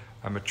show.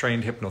 I'm a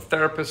trained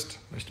hypnotherapist.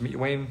 Nice to meet you,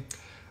 Wayne.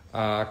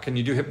 Can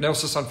you do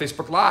hypnosis on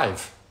Facebook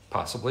Live?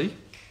 Possibly.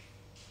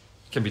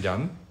 Can be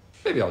done.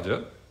 Maybe I'll do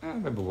it.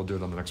 Maybe we'll do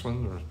it on the next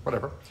one or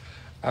whatever.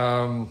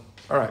 All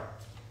right.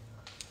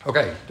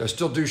 Okay. Do I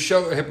still do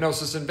show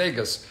hypnosis in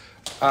Vegas?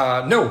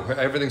 No,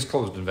 everything's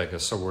closed in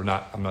Vegas, so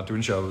I'm not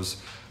doing shows.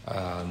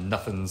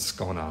 Nothing's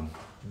going on.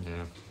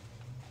 Yeah.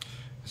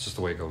 It's just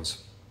the way it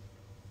goes.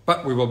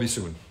 But we will be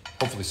soon.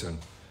 Hopefully soon.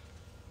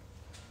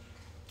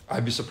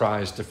 I'd be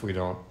surprised if we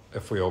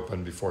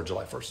open before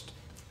July 1st.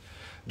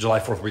 July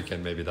 4th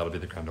weekend, maybe that'll be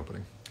the grand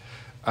opening.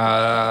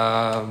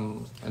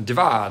 Divad,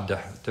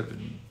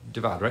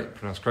 right?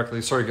 Pronounced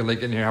correctly. Sorry,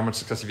 late getting here. How much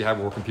success have you had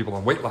working people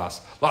on weight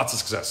loss? Lots of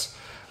success.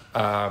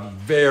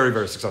 Very,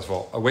 very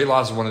successful. Weight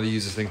loss is one of the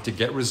easiest things to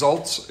get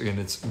results, and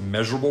it's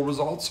measurable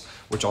results,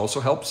 which also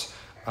helps.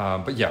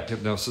 But yeah,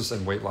 hypnosis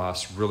and weight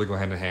loss really go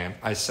hand in hand.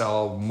 I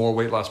sell more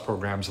weight loss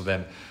programs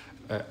than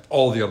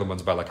all the other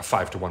ones by like a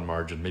 5-to-1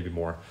 margin, maybe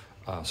more.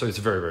 So it's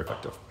very, very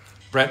effective.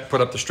 Brent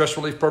put up the stress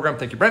relief program.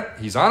 Thank you, Brent.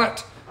 He's on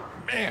it.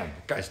 Man,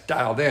 the guy's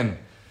dialed in.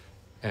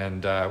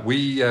 And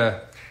we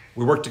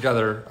work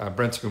together.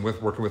 Brent's been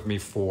working with me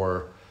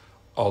for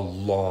a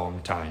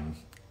long time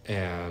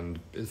and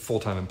a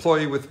full-time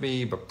employee with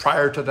me. But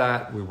prior to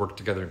that, we worked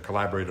together and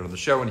collaborated on the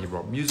show, and he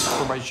wrote music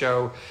for my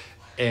show.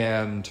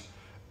 And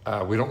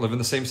we don't live in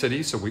the same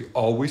city, so we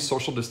always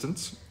social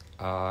distance.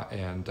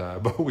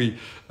 But we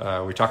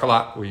talk a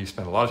lot. We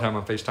spend a lot of time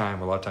on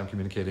FaceTime, a lot of time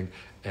communicating,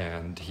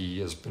 and he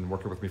has been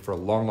working with me for a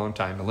long, long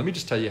time. And let me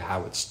just tell you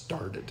how it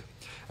started.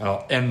 And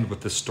I'll end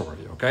with this story,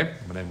 okay?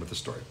 I'm going to end with this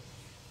story.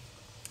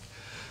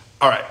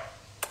 All right.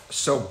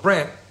 So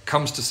Brent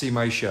comes to see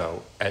my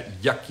show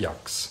at Yuck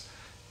Yucks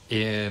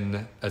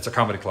it's a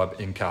comedy club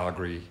in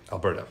Calgary,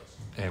 Alberta.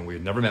 And we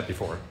had never met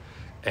before.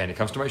 And he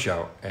comes to my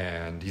show,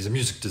 and he's a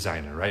music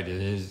designer, right?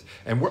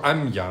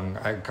 I'm young.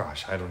 I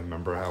don't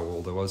remember how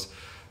old I was,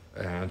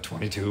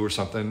 22 or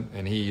something.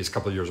 And he's a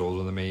couple of years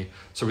older than me.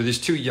 So we're these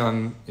two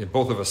young,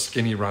 both of us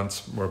skinny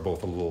runts. We're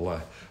both a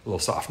little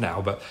soft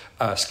now, but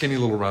skinny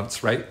little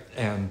runts, right?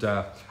 And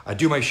I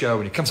do my show,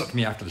 and he comes up to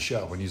me after the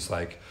show, and he's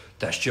like,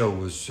 "That show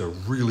was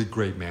really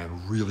great,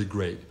 man, really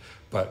great,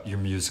 but your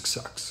music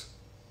sucks."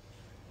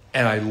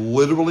 And I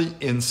literally,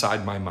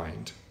 inside my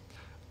mind,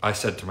 I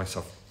said to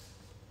myself,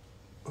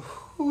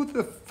 who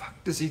the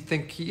fuck does he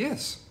think he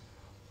is?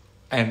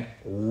 And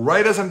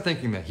right as I'm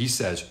thinking that, he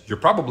says, "You're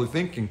probably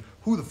thinking,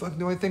 who the fuck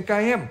do I think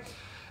I am?"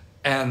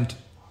 And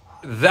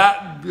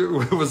that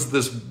was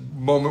this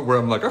moment where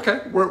I'm like, okay,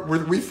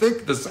 we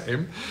think the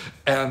same.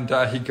 And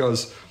he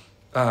goes,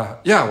 "Yeah,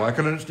 well, I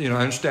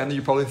understand that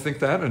you probably think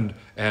that.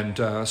 And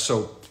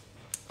so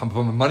I'm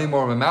putting my money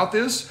where my mouth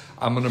is.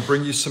 I'm going to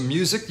bring you some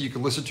music that you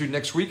can listen to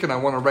next week, and I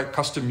want to write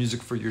custom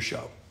music for your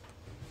show."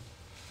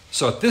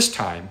 So at this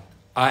time,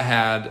 I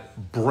had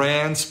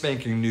brand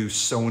spanking new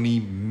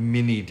Sony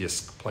mini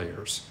disc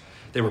players.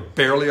 They were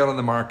barely out on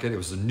the market. It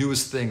was the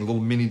newest thing, little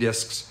mini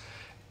discs.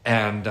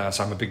 And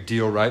so I'm a big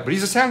deal, right? But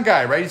he's a sound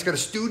guy, right? He's got a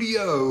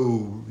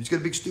studio. He's got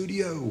a big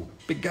studio.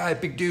 Big guy,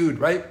 big dude,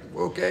 right?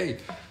 Okay.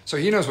 So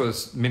he knows what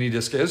a mini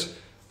disc is.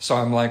 So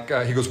I'm like,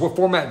 he goes, "What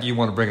format do you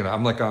want to bring it on?"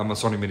 I'm like, "I'm a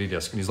Sony mini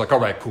disc." And he's like, "All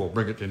right, cool.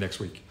 Bring it to next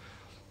week."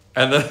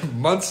 And then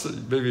months,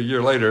 maybe a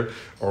year later,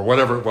 or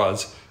whatever it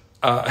was,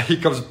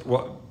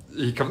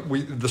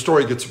 the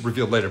story gets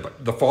revealed later,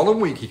 but the following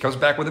week he comes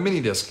back with a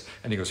mini disc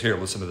and he goes, "Here,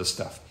 listen to this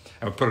stuff."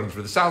 And we put it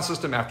through the sound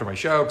system after my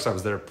show, because I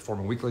was there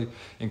performing weekly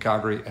in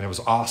Calgary, and it was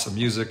awesome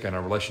music, and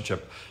our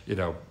relationship,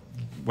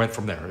 went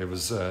from there. It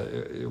was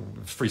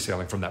free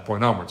sailing from that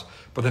point onwards.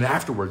 But then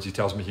afterwards he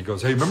tells me, he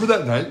goes, "Hey, remember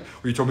that night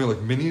where you told me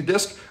like mini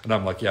disc?" And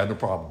I'm like, "Yeah, no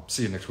problem.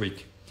 See you next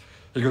week."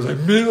 He goes, "I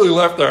immediately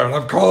left there, and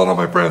I'm calling on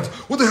my friends.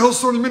 What the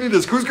hell's Sony mini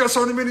disc? Who's got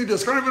Sony mini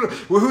disc? I don't even know.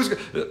 Well, who's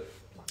got..."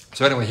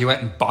 So anyway, he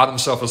went and bought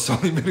himself a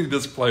Sony mini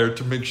disc player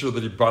to make sure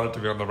that he brought it to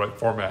me on the right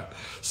format.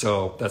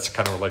 So that's the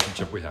kind of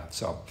relationship we have.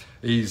 So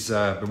he's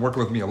been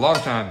working with me a long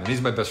time, and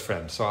he's my best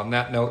friend. So on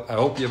that note, I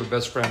hope you have a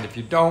best friend. If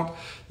you don't,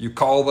 you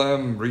call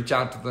them, reach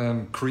out to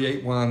them,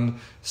 create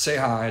one, say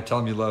hi, tell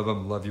them you love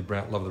them. Love you,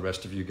 Brent. Love the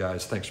rest of you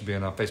guys. Thanks for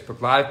being on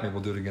Facebook Live. Maybe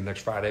we'll do it again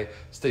next Friday.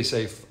 Stay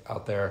safe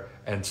out there,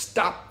 and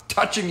stop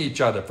touching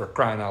each other, for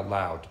crying out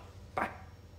loud.